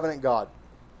is their covenant God.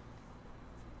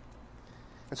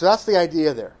 And so that's the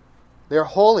idea there. They're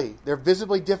holy. They're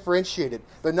visibly differentiated.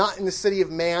 They're not in the city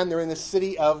of man. They're in the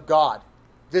city of God,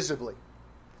 visibly.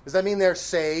 Does that mean they're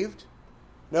saved?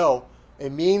 No.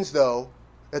 It means, though,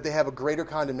 that they have a greater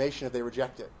condemnation if they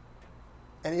reject it.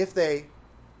 And if they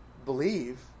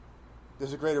believe,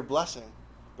 there's a greater blessing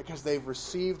because they've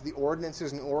received the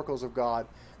ordinances and oracles of God,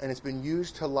 and it's been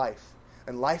used to life,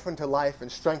 and life unto life,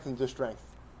 and strength unto strength.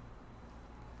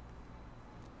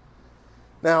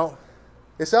 Now,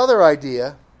 this other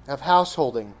idea of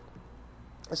householding,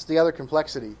 that's the other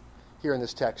complexity here in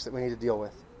this text that we need to deal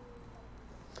with.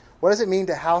 What does it mean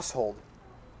to household?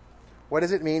 What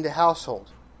does it mean to household?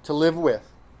 To live with?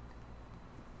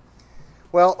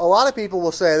 Well, a lot of people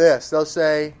will say this. They'll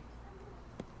say,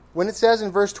 when it says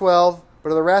in verse 12, but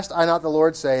of the rest I not the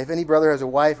Lord say, if any brother has a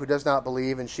wife who does not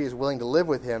believe and she is willing to live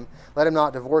with him, let him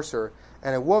not divorce her.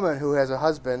 And a woman who has a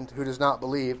husband who does not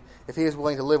believe, if he is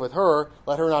willing to live with her,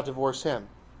 let her not divorce him.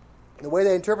 The way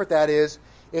they interpret that is,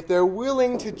 if they're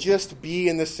willing to just be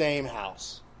in the same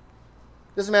house.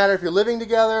 Doesn't matter if you're living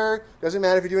together, doesn't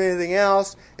matter if you're doing anything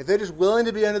else, if they're just willing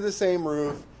to be under the same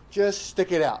roof, just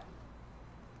stick it out.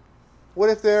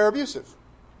 What if they're abusive?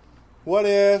 What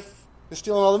if they're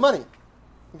stealing all the money,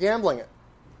 gambling it?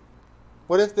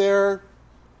 What if they're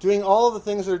doing all of the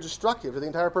things that are destructive to the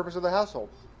entire purpose of the household?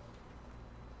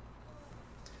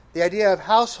 The idea of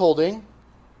householding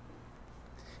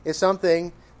is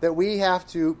something that we have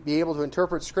to be able to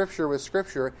interpret Scripture with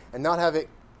Scripture and not have it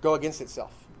go against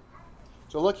itself.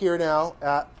 So look here now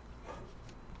at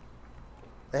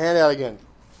the handout again.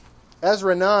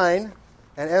 Ezra 9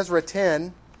 and Ezra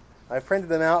 10, I've printed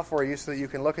them out for you so that you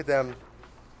can look at them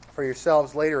for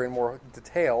yourselves later in more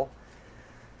detail.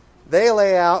 They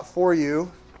lay out for you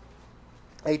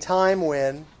a time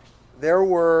when there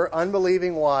were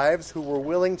unbelieving wives who were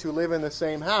willing to live in the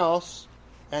same house,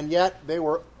 and yet they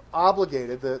were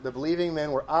obligated, the believing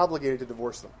men were obligated to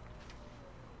divorce them.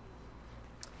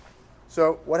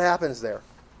 So what happens there?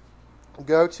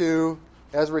 Go to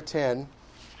Ezra 10,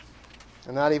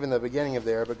 and not even the beginning of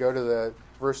there, but go to the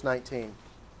verse 19.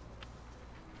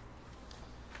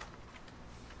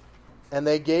 And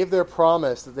they gave their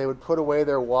promise that they would put away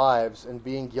their wives, and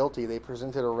being guilty, they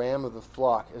presented a ram of the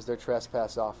flock as their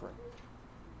trespass offering.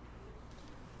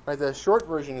 Right, the short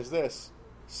version is this.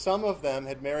 Some of them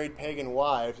had married pagan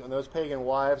wives, and those pagan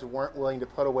wives weren't willing to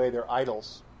put away their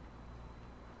idols.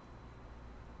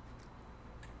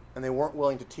 And they weren't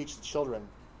willing to teach the children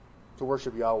to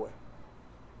worship Yahweh.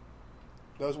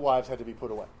 Those wives had to be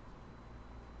put away.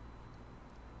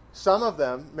 Some of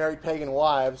them married pagan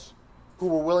wives who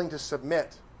were willing to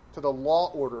submit to the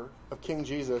law order of King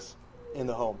Jesus in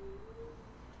the home.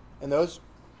 And those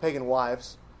pagan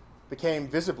wives became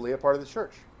visibly a part of the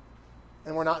church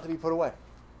and were not to be put away.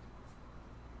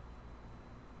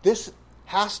 This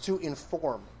has to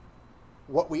inform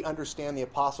what we understand the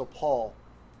Apostle Paul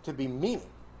to be meaning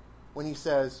when he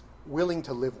says willing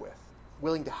to live with,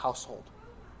 willing to household.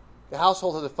 The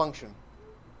household has a function: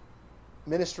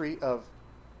 ministry of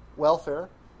welfare,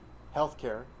 health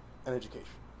care, and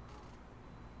education.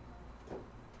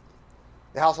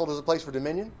 The household is a place for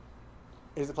dominion.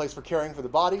 It is a place for caring for the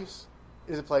bodies.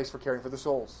 It is a place for caring for the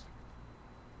souls.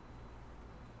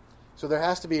 So there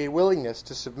has to be a willingness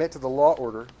to submit to the law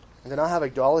order and to not have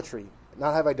idolatry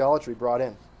brought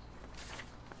in.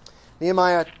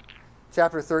 Nehemiah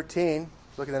chapter 13,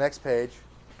 look at the next page,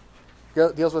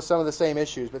 deals with some of the same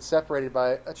issues, but separated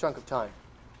by a chunk of time.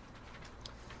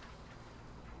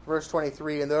 Verse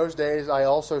 23, in those days I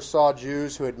also saw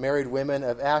Jews who had married women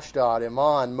of Ashdod,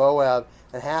 Ammon, Moab,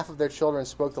 and half of their children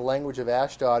spoke the language of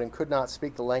Ashdod and could not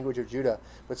speak the language of Judah,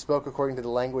 but spoke according to the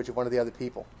language of one of the other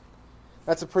people.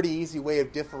 That's a pretty easy way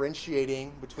of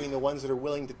differentiating between the ones that are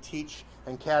willing to teach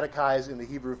and catechize in the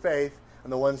Hebrew faith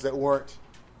and the ones that weren't.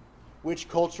 Which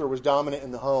culture was dominant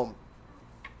in the home?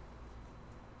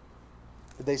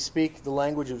 Did they speak the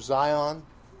language of Zion,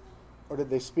 or did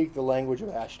they speak the language of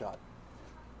Ashdod?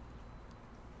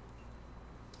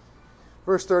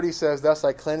 Verse 30 says, thus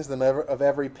I cleanse them of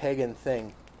every pagan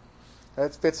thing.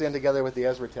 That fits in together with the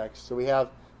Ezra text. So we have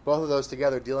both of those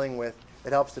together dealing with,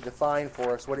 it helps to define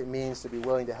for us what it means to be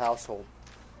willing to household.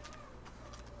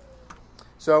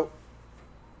 So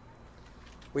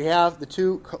we have the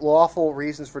two lawful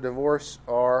reasons for divorce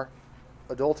are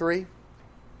adultery,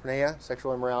 porneia,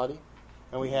 sexual immorality,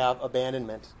 and we have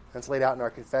abandonment. That's laid out in our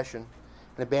confession.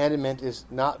 And abandonment is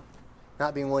not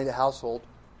being willing to household,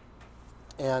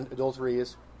 and adultery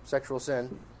is sexual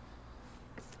sin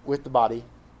with the body,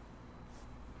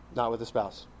 not with the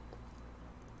spouse.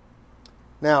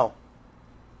 Now,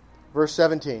 verse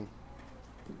 17.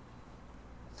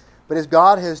 But as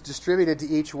God has distributed to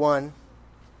each one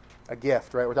a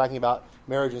gift, right? We're talking about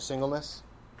marriage and singleness.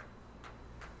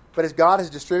 But as God has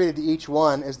distributed to each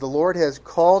one, as the Lord has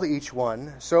called each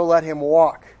one, so let him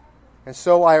walk. And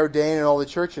so I ordain in all the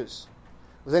churches.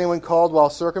 Was anyone called while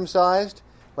circumcised?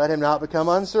 Let him not become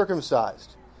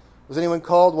uncircumcised. Was anyone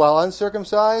called while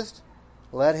uncircumcised?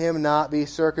 Let him not be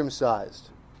circumcised.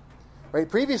 Right?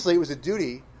 Previously, it was a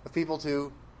duty of people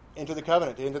to enter the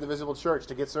covenant, to enter the visible church,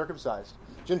 to get circumcised.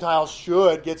 Gentiles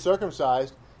should get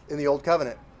circumcised in the old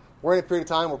covenant. We're in a period of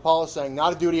time where Paul is saying,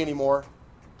 not a duty anymore.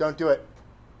 Don't do it.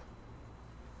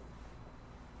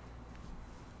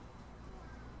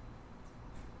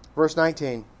 Verse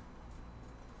 19.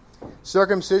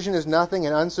 Circumcision is nothing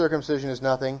and uncircumcision is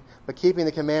nothing, but keeping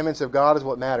the commandments of God is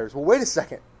what matters. Well, wait a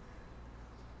second.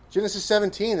 Genesis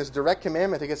 17 is a direct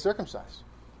commandment to get circumcised.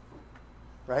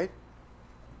 Right?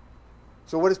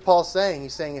 So what is Paul saying?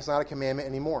 He's saying it's not a commandment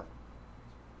anymore.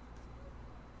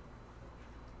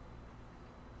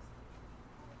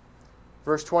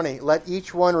 Verse 20, let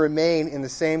each one remain in the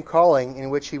same calling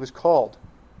in which he was called.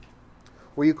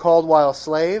 Were you called while a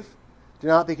slave? Do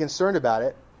not be concerned about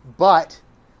it, but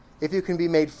if you can be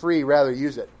made free, rather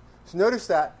use it. So notice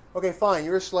that, okay, fine,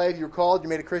 you're a slave, you're called, you're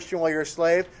made a Christian while you're a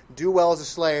slave, do well as a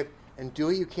slave, and do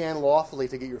what you can lawfully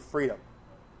to get your freedom.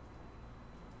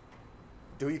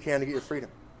 Do what you can to get your freedom.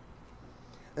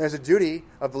 And there's a duty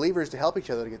of believers to help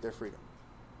each other to get their freedom.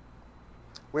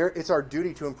 It's our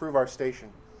duty to improve our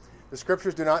station. The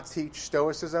Scriptures do not teach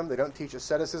stoicism. They don't teach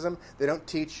asceticism. They don't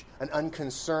teach an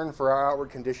unconcern for our outward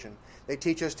condition. They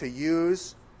teach us to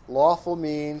use lawful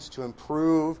means to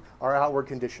improve our outward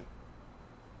condition.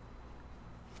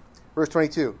 Verse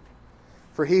 22,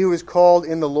 for he who is called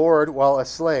in the Lord while a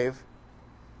slave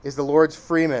is the Lord's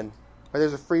freeman. Right,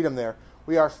 there's a freedom there.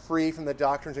 We are free from the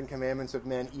doctrines and commandments of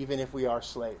men, even if we are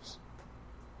slaves.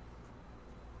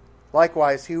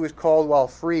 Likewise, he who is called while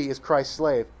free is Christ's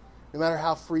slave. No matter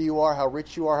how free you are, how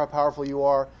rich you are, how powerful you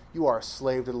are a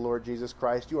slave to the Lord Jesus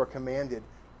Christ. You are commanded,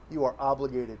 you are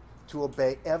obligated to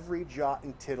obey every jot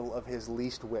and tittle of his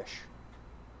least wish.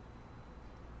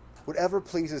 Whatever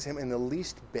pleases him in the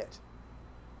least bit,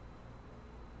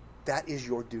 that is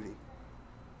your duty.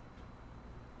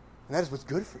 And that is what's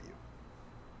good for you.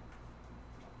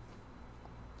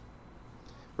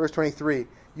 Verse 23,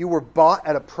 you were bought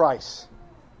at a price.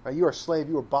 Right? You are a slave,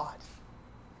 you were bought.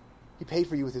 He paid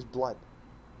for you with his blood.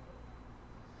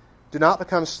 Do not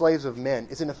become slaves of men.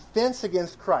 It's an offense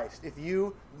against Christ if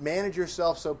you manage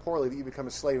yourself so poorly that you become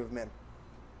a slave of men.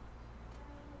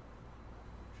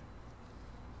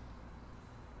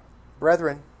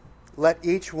 Brethren, let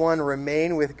each one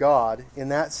remain with God in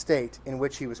that state in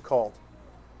which he was called.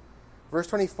 Verse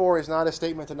 24 is not a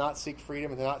statement to not seek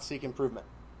freedom and to not seek improvement.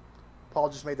 Paul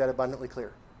just made that abundantly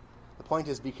clear. The point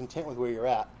is, be content with where you're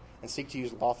at and seek to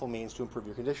use lawful means to improve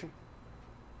your condition.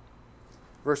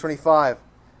 Verse 25,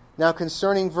 now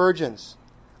concerning virgins,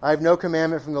 I have no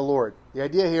commandment from the Lord. The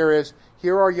idea here is,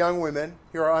 here are young women,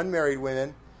 here are unmarried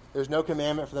women. There's no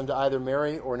commandment for them to either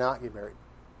marry or not get married.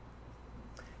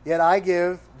 Yet I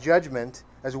give judgment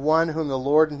as one whom the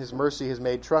Lord in his mercy has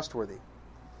made trustworthy.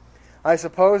 I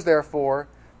suppose, therefore,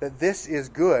 that this is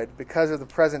good because of the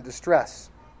present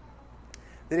distress,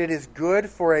 that it is good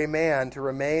for a man to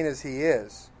remain as he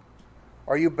is.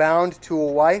 Are you bound to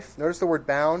a wife? Notice the word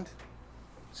bound.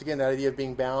 It's again that idea of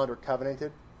being bound or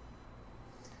covenanted.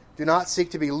 Do not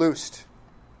seek to be loosed.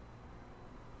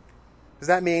 Does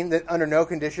that mean that under no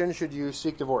condition should you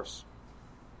seek divorce?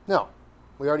 No.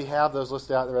 We already have those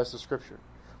listed out in the rest of Scripture.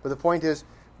 But the point is,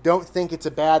 don't think it's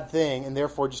a bad thing and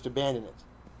therefore just abandon it.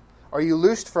 Are you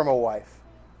loosed from a wife?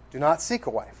 Do not seek a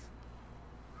wife.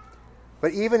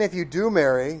 But even if you do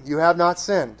marry, you have not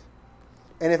sinned.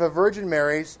 And if a virgin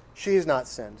marries, she has not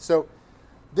sinned. So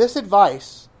this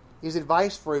advice is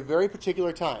advice for a very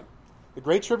particular time. The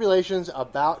Great Tribulation's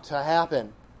about to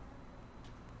happen.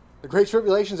 The Great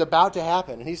Tribulation's about to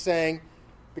happen. And he's saying,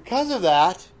 because of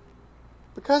that,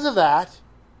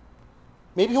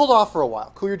 maybe hold off for a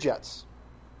while. Cool your jets.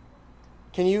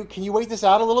 Can you wait this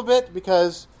out a little bit?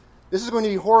 Because this is going to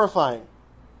be horrifying.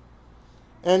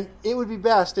 And it would be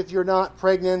best if you're not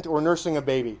pregnant or nursing a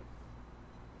baby.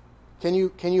 Can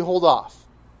you hold off?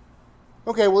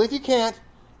 Okay, well, if you can't,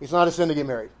 it's not a sin to get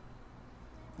married.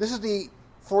 This is the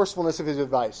forcefulness of his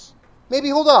advice. Maybe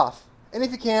hold off. And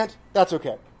if you can't, that's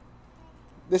okay.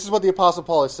 This is what the Apostle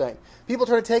Paul is saying. People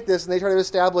try to take this and they try to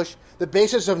establish the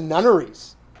basis of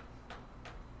nunneries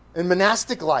and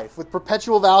monastic life with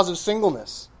perpetual vows of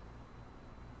singleness.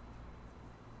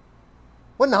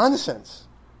 What nonsense.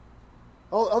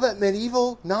 All that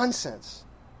medieval nonsense.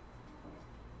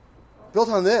 Built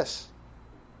on this.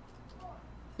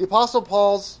 The Apostle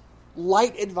Paul's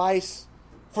light advice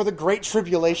for the Great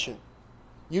Tribulation,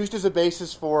 used as a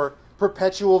basis for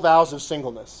perpetual vows of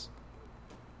singleness.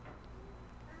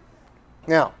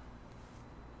 Now,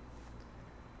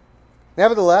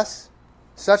 nevertheless,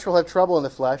 such will have trouble in the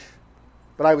flesh,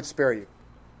 but I would spare you.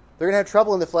 They're going to have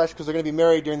trouble in the flesh because they're going to be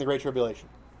married during the Great Tribulation.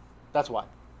 That's why.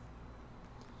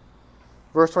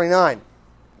 Verse 29,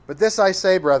 but this I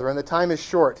say, brethren, the time is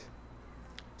short,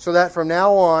 so that from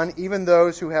now on, even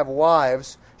those who have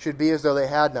wives should be as though they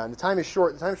had none. The time is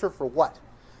short. The time is short for what?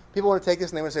 People want to take this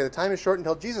and they want to say the time is short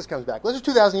until Jesus comes back. Well, this is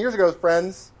 2,000 years ago,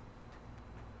 friends.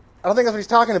 I don't think that's what he's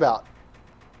talking about.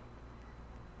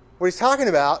 What he's talking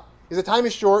about is the time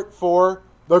is short for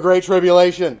the Great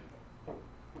Tribulation.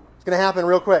 It's going to happen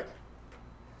real quick.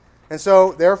 And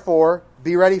so, therefore,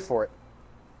 be ready for it.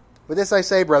 But this I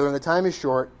say, brethren, the time is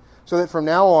short, so that from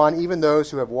now on, even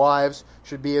those who have wives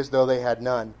should be as though they had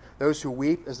none. Those who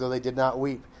weep as though they did not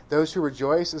weep. Those who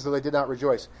rejoice as though they did not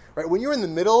rejoice. Right? When you're in the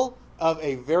middle of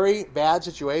a very bad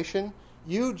situation,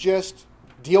 you just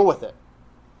deal with it.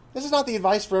 This is not the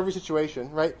advice for every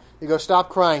situation, right? You go, stop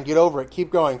crying, get over it,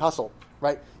 keep going, hustle,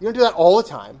 right? You don't do that all the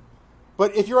time.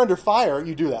 But if you're under fire,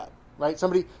 you do that, right?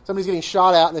 Somebody's getting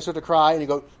shot at and they start to cry and you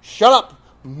go, shut up,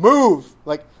 move.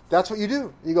 Like, that's what you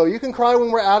do. You go, you can cry when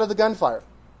we're out of the gunfire.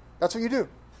 That's what you do.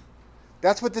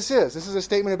 That's what this is. This is a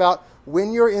statement about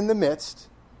when you're in the midst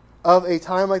of a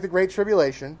time like the Great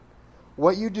Tribulation,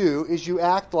 what you do is you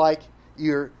act like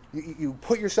you're You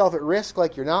put yourself at risk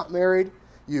like you're not married.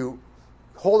 You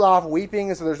hold off weeping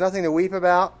as though there's nothing to weep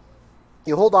about.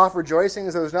 You hold off rejoicing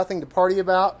as though there's nothing to party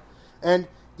about. And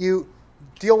you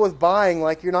deal with buying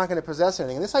like you're not going to possess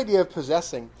anything. And this idea of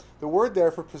possessing, the word there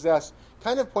for possess,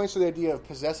 kind of points to the idea of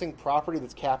possessing property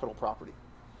that's capital property.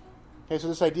 Okay, so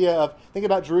this idea of, think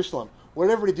about Jerusalem. What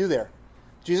did everybody do there?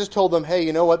 Jesus told them, hey,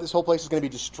 you know what? This whole place is going to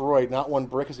be destroyed. Not one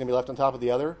brick is going to be left on top of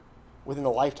the other within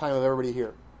the lifetime of everybody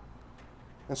here.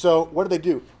 And so what did they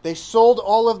do? They sold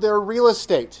all of their real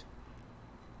estate.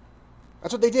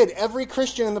 That's what they did. Every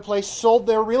Christian in the place sold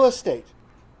their real estate.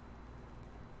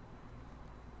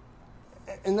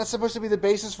 And that's supposed to be the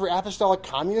basis for apostolic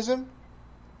communism?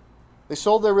 They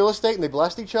sold their real estate and they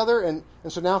blessed each other. And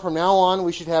so now, from now on,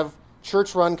 we should have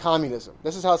church-run communism.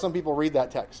 This is how some people read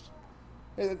that text.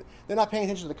 They're not paying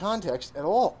attention to the context at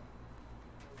all.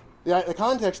 The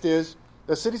context is,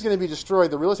 the city's going to be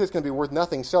destroyed, the real estate's going to be worth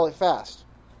nothing, sell it fast.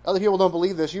 Other people don't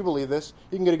believe this, you believe this,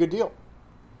 you can get a good deal.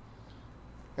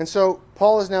 And so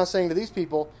Paul is now saying to these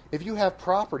people, if you have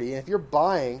property, and if you're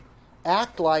buying,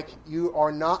 act like you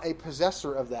are not a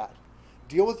possessor of that.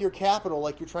 Deal with your capital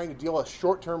like you're trying to deal with a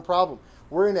short-term problem.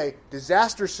 We're in a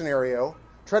disaster scenario.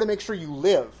 Try to make sure you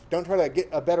live. Don't try to get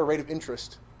a better rate of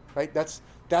interest. Right? That's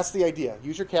the idea.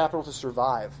 Use your capital to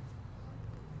survive.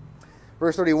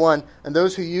 Verse 31, and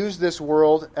those who use this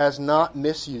world as not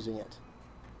misusing it.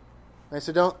 Right?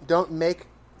 So don't make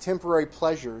temporary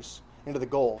pleasures into the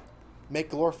goal. Make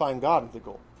glorifying God into the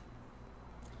goal.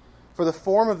 For the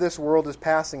form of this world is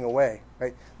passing away.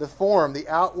 Right? The form, the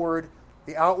outward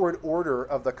order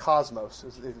of the cosmos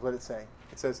is what it's saying.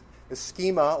 It says the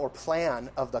schema or plan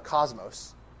of the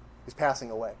cosmos is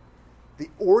passing away. The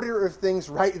order of things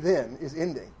right then is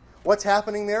ending. What's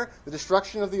happening there? The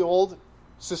destruction of the old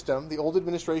system, the old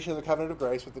administration of the covenant of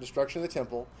grace with the destruction of the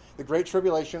temple, the great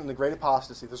tribulation and the great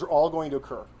apostasy. Those are all going to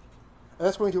occur. And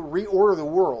that's going to reorder the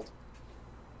world.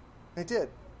 And it did.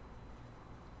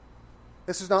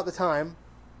 This is not the time,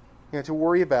 to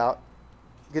worry about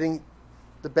getting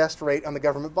the best rate on the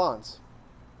government bonds.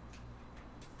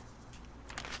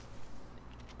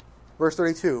 Verse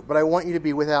 32, but I want you to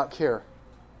be without care.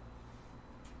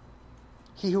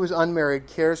 He who is unmarried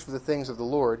cares for the things of the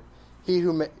Lord,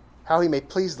 how he may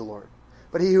please the Lord.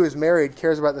 But he who is married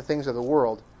cares about the things of the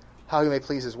world, how he may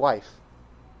please his wife.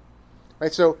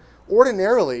 Right? So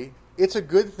ordinarily, it's a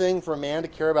good thing for a man to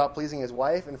care about pleasing his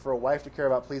wife and for a wife to care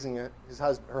about pleasing her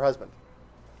husband.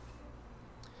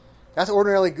 That's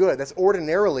ordinarily good. That's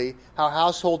ordinarily how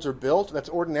households are built. That's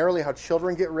ordinarily how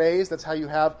children get raised. That's how you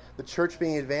have the church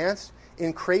being advanced.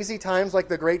 In crazy times like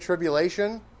the Great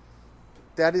Tribulation,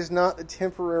 that is not a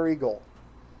temporary goal.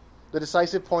 The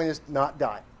decisive point is not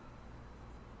die.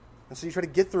 And so you try to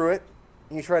get through it,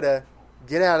 and you try to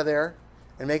get out of there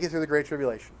and make it through the Great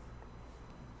Tribulation.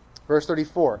 Verse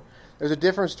 34, there's a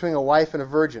difference between a wife and a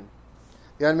virgin.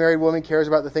 The unmarried woman cares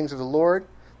about the things of the Lord,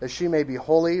 that she may be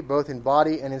holy both in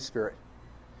body and in spirit.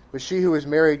 But she who is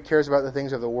married cares about the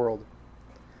things of the world,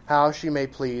 how she may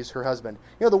please her husband.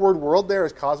 You know the word world there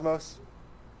is cosmos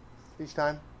each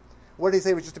time. What did he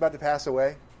say was just about to pass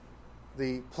away?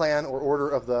 The plan or order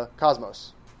of the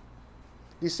cosmos.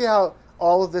 Do you see how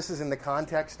all of this is in the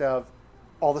context of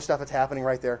all the stuff that's happening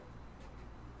right there?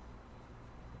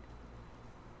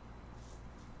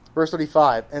 Verse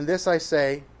 35, and this I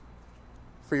say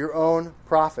for your own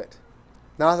profit,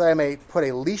 not that I may put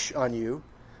a leash on you,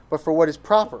 but for what is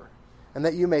proper, and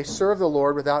that you may serve the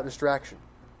Lord without distraction.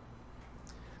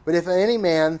 But if any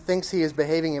man thinks he is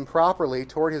behaving improperly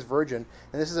toward his virgin,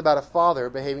 and this is about a father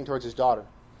behaving towards his daughter.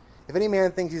 If any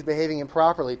man thinks he's behaving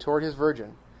improperly toward his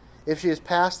virgin, if she is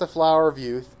past the flower of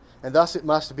youth, and thus it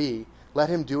must be, let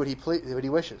him do what he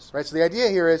wishes. Right? So the idea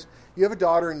here is, you have a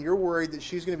daughter and you're worried that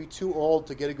she's going to be too old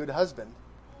to get a good husband.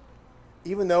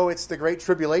 Even though it's the Great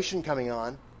Tribulation coming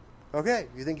on, okay,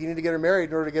 you think you need to get her married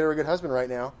in order to get her a good husband right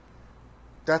now.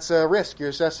 That's a risk. You're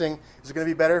assessing, is it going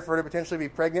to be better for her to potentially be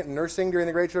pregnant and nursing during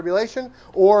the Great Tribulation?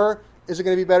 Or is it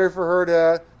going to be better for her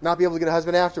to not be able to get a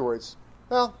husband afterwards?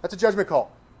 Well, that's a judgment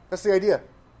call. That's the idea.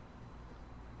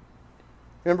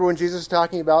 Remember when Jesus was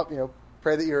talking about,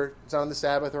 pray that it's not on the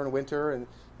Sabbath or in winter, and,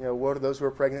 woe to those who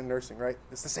are pregnant and nursing, right?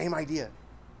 It's the same idea.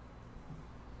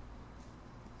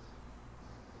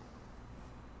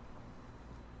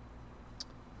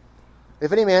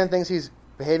 If any man thinks he's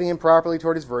behaving improperly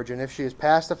toward his virgin, if she is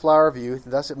past the flower of youth,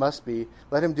 thus it must be,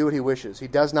 let him do what he wishes. He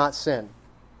does not sin.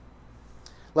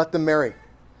 Let them marry.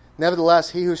 Nevertheless,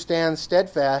 he who stands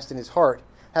steadfast in his heart,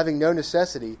 having no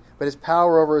necessity, but his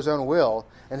power over his own will,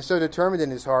 and is so determined in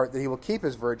his heart that he will keep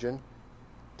his virgin,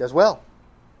 does well.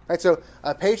 Right, so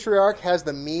a patriarch has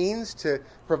the means to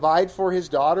provide for his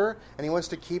daughter, and he wants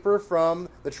to keep her from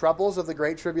the troubles of the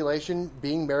Great Tribulation,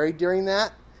 being married during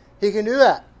that. He can do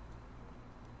that.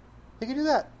 He can do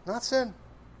that. Not sin.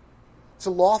 It's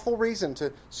a lawful reason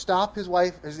to stop his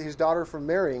wife, his daughter, from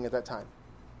marrying at that time.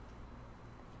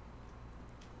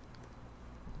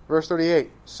 Verse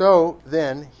 38. So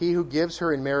then, he who gives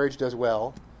her in marriage does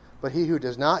well, but he who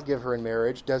does not give her in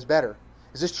marriage does better.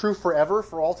 Is this true forever,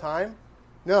 for all time?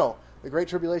 No. The Great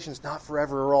Tribulation is not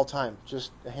forever or all time.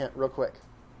 Just a hint, real quick.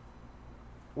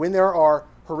 When there are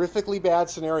horrifically bad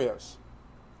scenarios,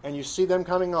 and you see them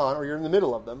coming on, or you're in the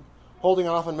middle of them, holding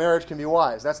off on marriage can be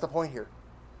wise. That's the point here.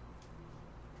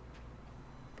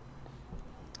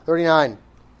 39.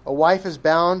 A wife is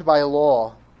bound by a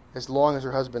law as long as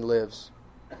her husband lives.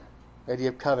 The idea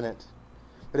of covenant.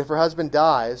 But if her husband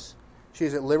dies, she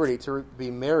is at liberty to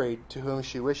be married to whom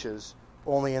she wishes,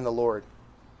 only in the Lord.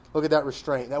 Look at that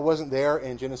restraint. That wasn't there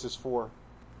in Genesis 4.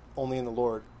 Only in the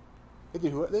Lord.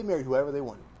 They married whoever they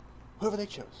wanted. Whoever they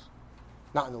chose.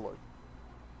 Not in the Lord.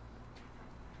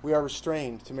 We are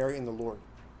restrained to marry in the Lord.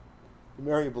 To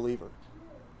marry a believer.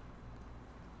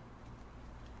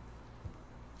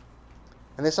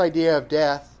 And this idea of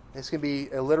death, this can be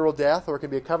a literal death or it can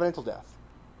be a covenantal death.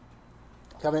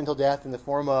 Covenantal death in the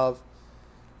form of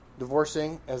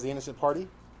divorcing as the innocent party,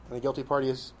 and the guilty party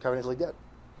is covenantally dead.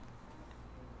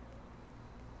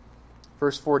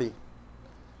 Verse 40.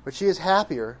 But she is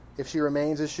happier if she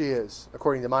remains as she is,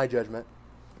 according to my judgment.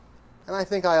 And I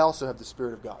think I also have the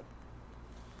Spirit of God.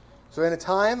 So in a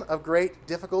time of great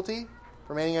difficulty,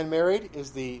 remaining unmarried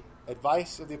is the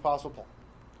advice of the Apostle Paul.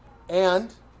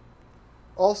 And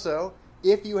also,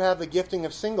 if you have the gifting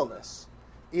of singleness,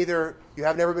 either you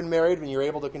have never been married and you're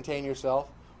able to contain yourself,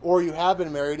 or you have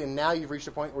been married and now you've reached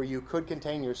a point where you could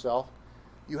contain yourself,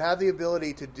 you have the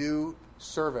ability to do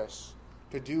service,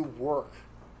 to do work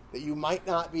that you might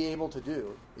not be able to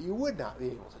do, that you would not be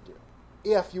able to do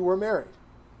if you were married.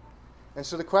 And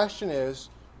so the question is,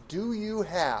 do you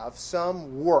have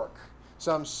some work,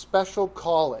 some special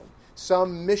calling,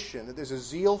 some mission that there's a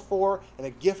zeal for and a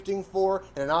gifting for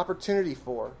and an opportunity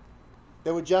for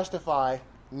that would justify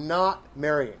not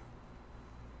marrying?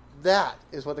 That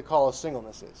is what the call of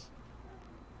singleness is.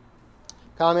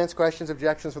 Comments, questions,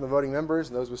 objections from the voting members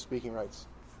and those with speaking rights?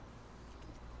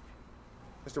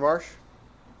 Mr. Marsh?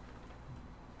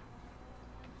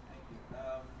 Thank you.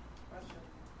 Question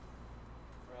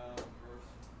from verse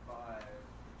 5. We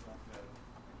talked about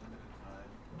limited time.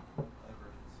 Other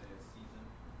versions say a season.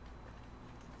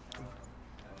 I don't know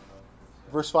if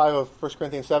it's Verse 5 of 1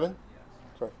 Corinthians 7?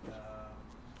 yes. Sorry.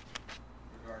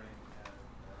 Regarding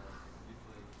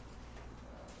usually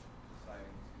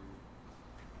deciding to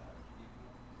keep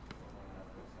one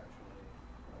another sexually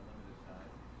for a limited time.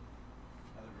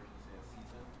 Other versions say a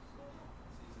season.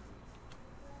 Season is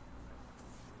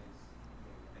maybe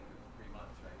think of 3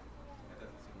 months, right? That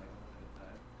doesn't seem like a limited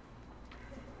time.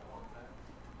 It's a long time.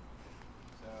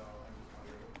 So I'm just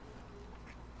wondering.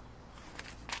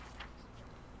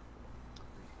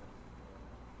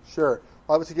 Sure.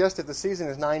 Well, I would suggest if the season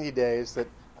is 90 days, that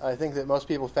I think that most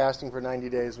people fasting for 90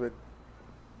 days would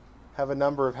have a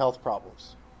number of health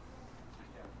problems.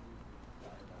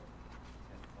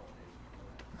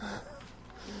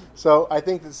 So I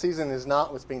think the season is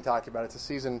not what's being talked about. It's a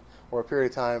season or a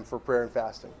period of time for prayer and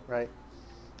fasting, right?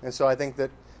 And so I think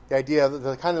that the idea of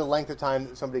the kind of length of time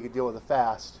that somebody could deal with a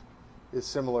fast is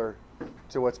similar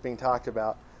to what's being talked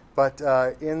about. But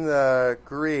in the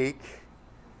Greek,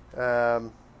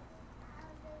 let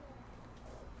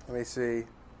me see.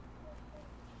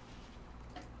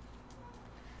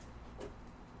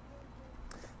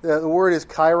 The word is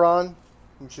chiron,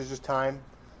 which is just time.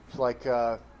 It's like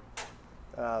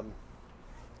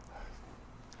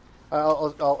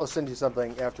I'll send you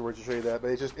something afterwards to show you that. But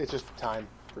it's just time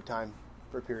for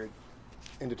a period,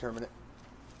 indeterminate.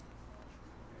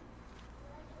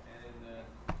 And in the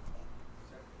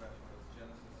second question was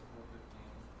Genesis 4:15.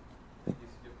 I think you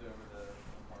skipped over the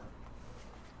mark.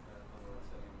 The Lord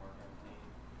said in Mark 19.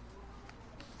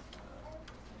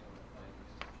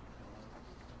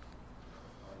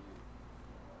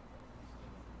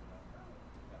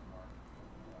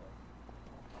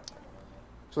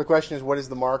 So the question is, what is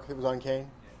the mark that was on Cain?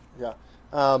 Yeah.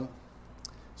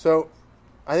 So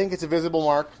I think it's a visible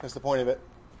mark. That's the point of it.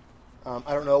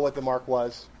 I don't know what the mark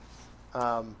was,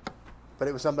 but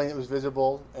it was something that was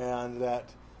visible, and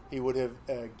that he would have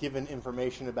given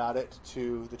information about it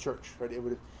to the church. Right?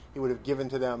 He would have given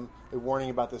to them a warning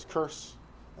about this curse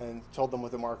and told them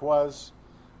what the mark was,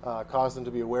 caused them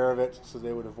to be aware of it so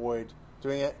they would avoid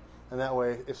doing it. And that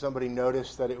way, if somebody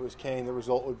noticed that it was Cain, the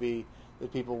result would be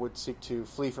that people would seek to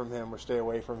flee from him or stay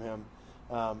away from him.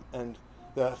 And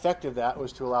the effect of that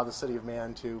was to allow the city of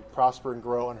man to prosper and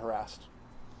grow unharassed.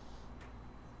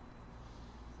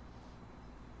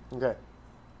 Okay.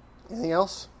 Anything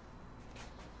else?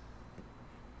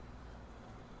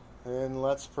 And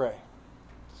let's pray.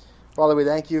 Father, we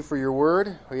thank you for your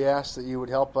word. We ask that you would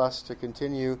help us to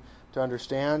continue to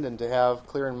understand and to have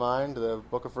clear in mind the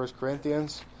book of 1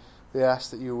 Corinthians. We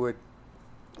ask that you would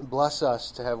bless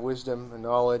us to have wisdom and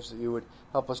knowledge, that you would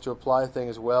help us to apply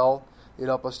things well. You'd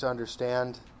help us to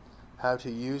understand how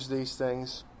to use these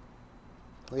things.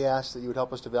 We ask that you would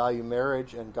help us to value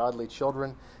marriage and godly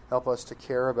children. Help us to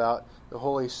care about the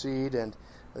holy seed and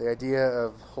the idea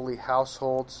of holy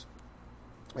households.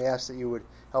 We ask that you would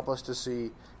help us to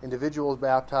see individuals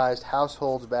baptized,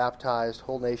 households baptized,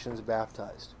 whole nations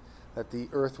baptized, that the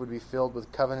earth would be filled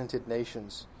with covenanted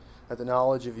nations, that the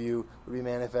knowledge of you would be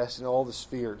manifest in all the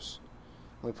spheres.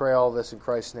 And we pray all this in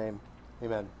Christ's name.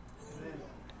 Amen. Amen.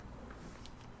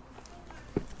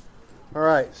 All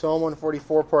right, Psalm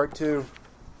 144, Part 2.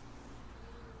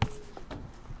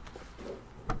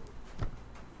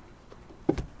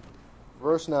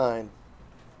 Verse 9.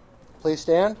 Please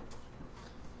stand.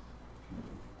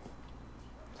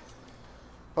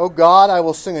 O God, I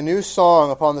will sing a new song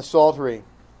upon the psaltery.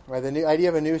 Right, the idea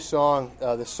of a new song.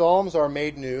 The Psalms are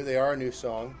made new. They are a new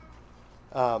song.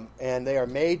 And they are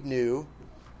made new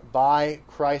by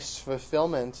Christ's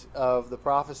fulfillment of the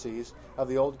prophecies of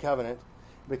the Old Covenant,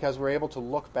 because we're able to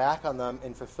look back on them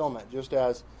in fulfillment. Just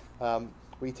as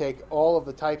we take all of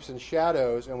the types and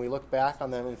shadows and we look back on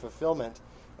them in fulfillment.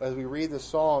 As we read the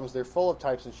Psalms, they're full of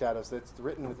types and shadows. That's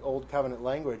written with Old Covenant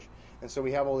language. And so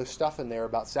we have all this stuff in there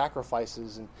about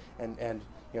sacrifices and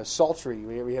psaltery.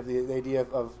 We have the idea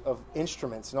of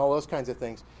instruments and all those kinds of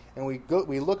things. And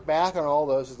we look back on all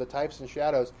those as the types and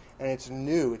shadows, and it's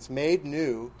new. It's made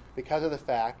new because of the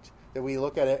fact that we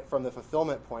look at it from the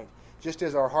fulfillment point. Just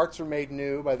as our hearts are made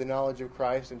new by the knowledge of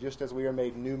Christ, and just as we are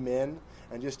made new men,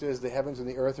 and just as the heavens and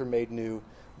the earth are made new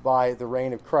by the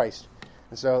reign of Christ.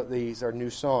 And so these are new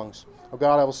songs. O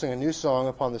God, I will sing a new song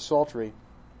upon the psaltery,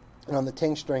 and on the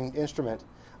ten-string instrument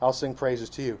I'll sing praises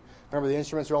to you. Remember, the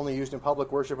instruments are only used in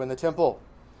public worship in the temple.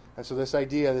 And so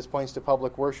this points to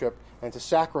public worship and to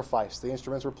sacrifice. The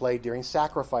instruments were played during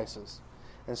sacrifices.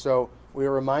 And so we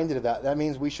are reminded of that. That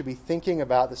means we should be thinking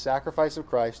about the sacrifice of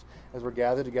Christ as we're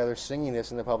gathered together singing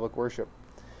this in the public worship.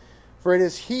 For it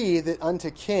is he that unto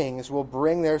kings will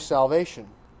bring their salvation,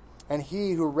 and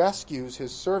he who rescues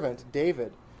his servant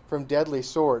David from deadly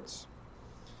swords.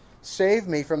 Save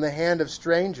me from the hand of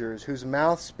strangers, whose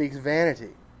mouth speaks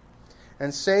vanity,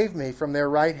 and save me from their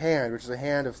right hand, which is a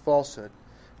hand of falsehood.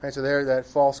 Right, so there's that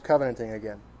false covenanting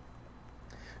again.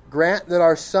 Grant that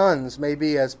our sons may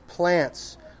be as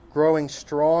plants growing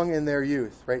strong in their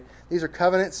youth. Right? These are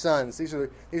covenant sons. These are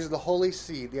the holy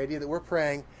seed. The idea that we're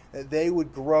praying that they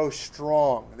would grow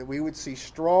strong, that we would see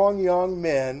strong young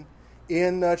men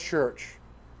in the church.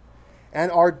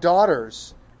 And our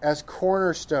daughters as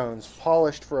cornerstones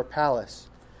polished for a palace.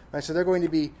 Right, so they're going to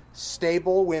be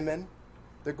stable women.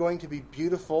 They're going to be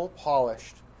beautiful,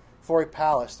 polished for a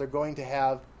palace. They're going to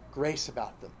have grace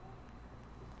about them.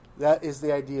 That is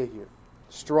the idea here.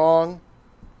 Strong,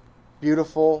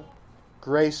 beautiful,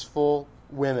 graceful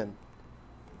women.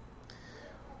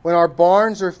 When our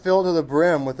barns are filled to the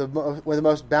brim with the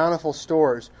most bountiful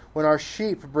stores, when our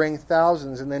sheep bring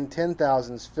thousands and then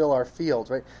 10,000s fill our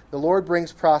fields, right? The Lord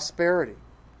brings prosperity.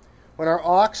 When our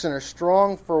oxen are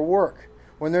strong for work,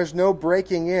 when there's no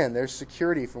breaking in, there's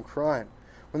security from crime.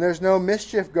 When there's no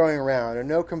mischief going around and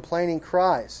no complaining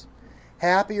cries.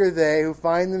 Happy are they who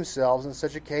find themselves in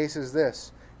such a case as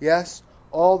this. Yes,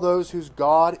 all those whose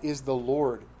God is the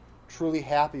Lord. Truly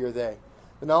happy are they.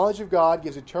 The knowledge of God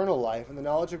gives eternal life, and the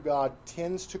knowledge of God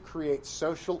tends to create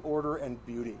social order and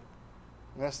beauty.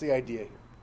 And that's the idea here.